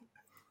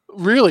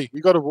 Really?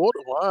 You got a water?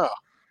 Wow.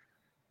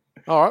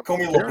 All right. Call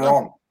me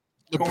LeBron.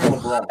 Call me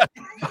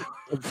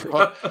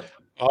LeBron.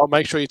 I'll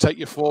make sure you take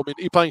your form in.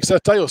 Are you playing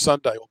Saturday or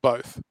Sunday or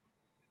both?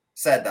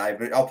 Saturday,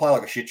 but I'll play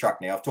like a shit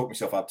truck now. I've talked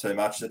myself up too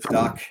much. It's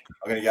dark.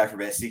 I'm going to go for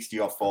about 60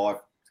 off 5.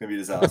 It's going to be a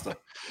disaster.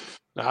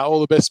 All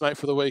the best, mate,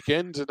 for the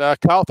weekend. And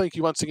Carl, thank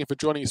you once again for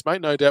joining us,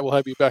 mate. No doubt we'll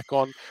have you back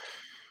on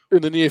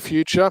in the near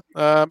future.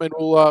 And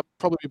we'll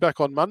probably be back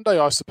on Monday,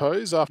 I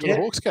suppose, after the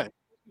Hawks game.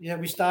 Yeah,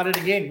 we started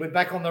again. We're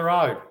back on the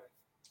road.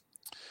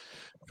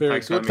 Very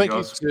good. Thank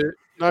you.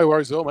 No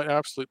worries at all, mate.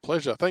 Absolute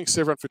pleasure. Thanks,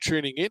 everyone, for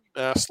tuning in.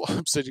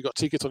 Slime said you got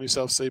tickets on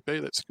yourself,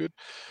 CB. That's good.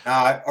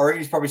 I reckon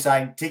he's probably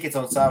saying tickets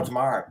on sale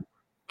tomorrow.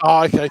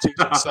 Oh, okay.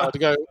 Tickets on sale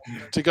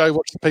to go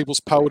watch the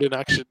People's Poet in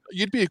action.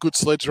 You'd be a good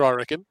sledger, I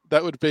reckon.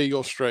 That would be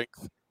your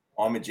strength.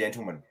 I'm a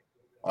gentleman.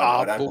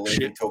 I don't bullshit.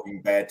 believe in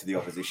talking bad to the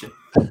opposition.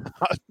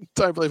 I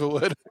don't believe a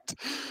word of it.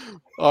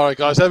 All right,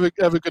 guys. Have a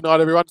good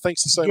night, everyone.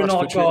 Thanks so much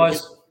for tuning in.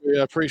 We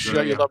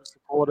appreciate your love and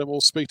support, and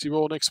we'll speak to you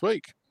all next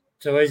week.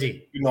 So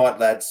easy. Good night,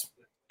 lads.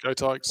 Go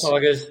Tigers.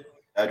 Tigers.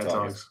 Go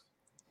Tigers.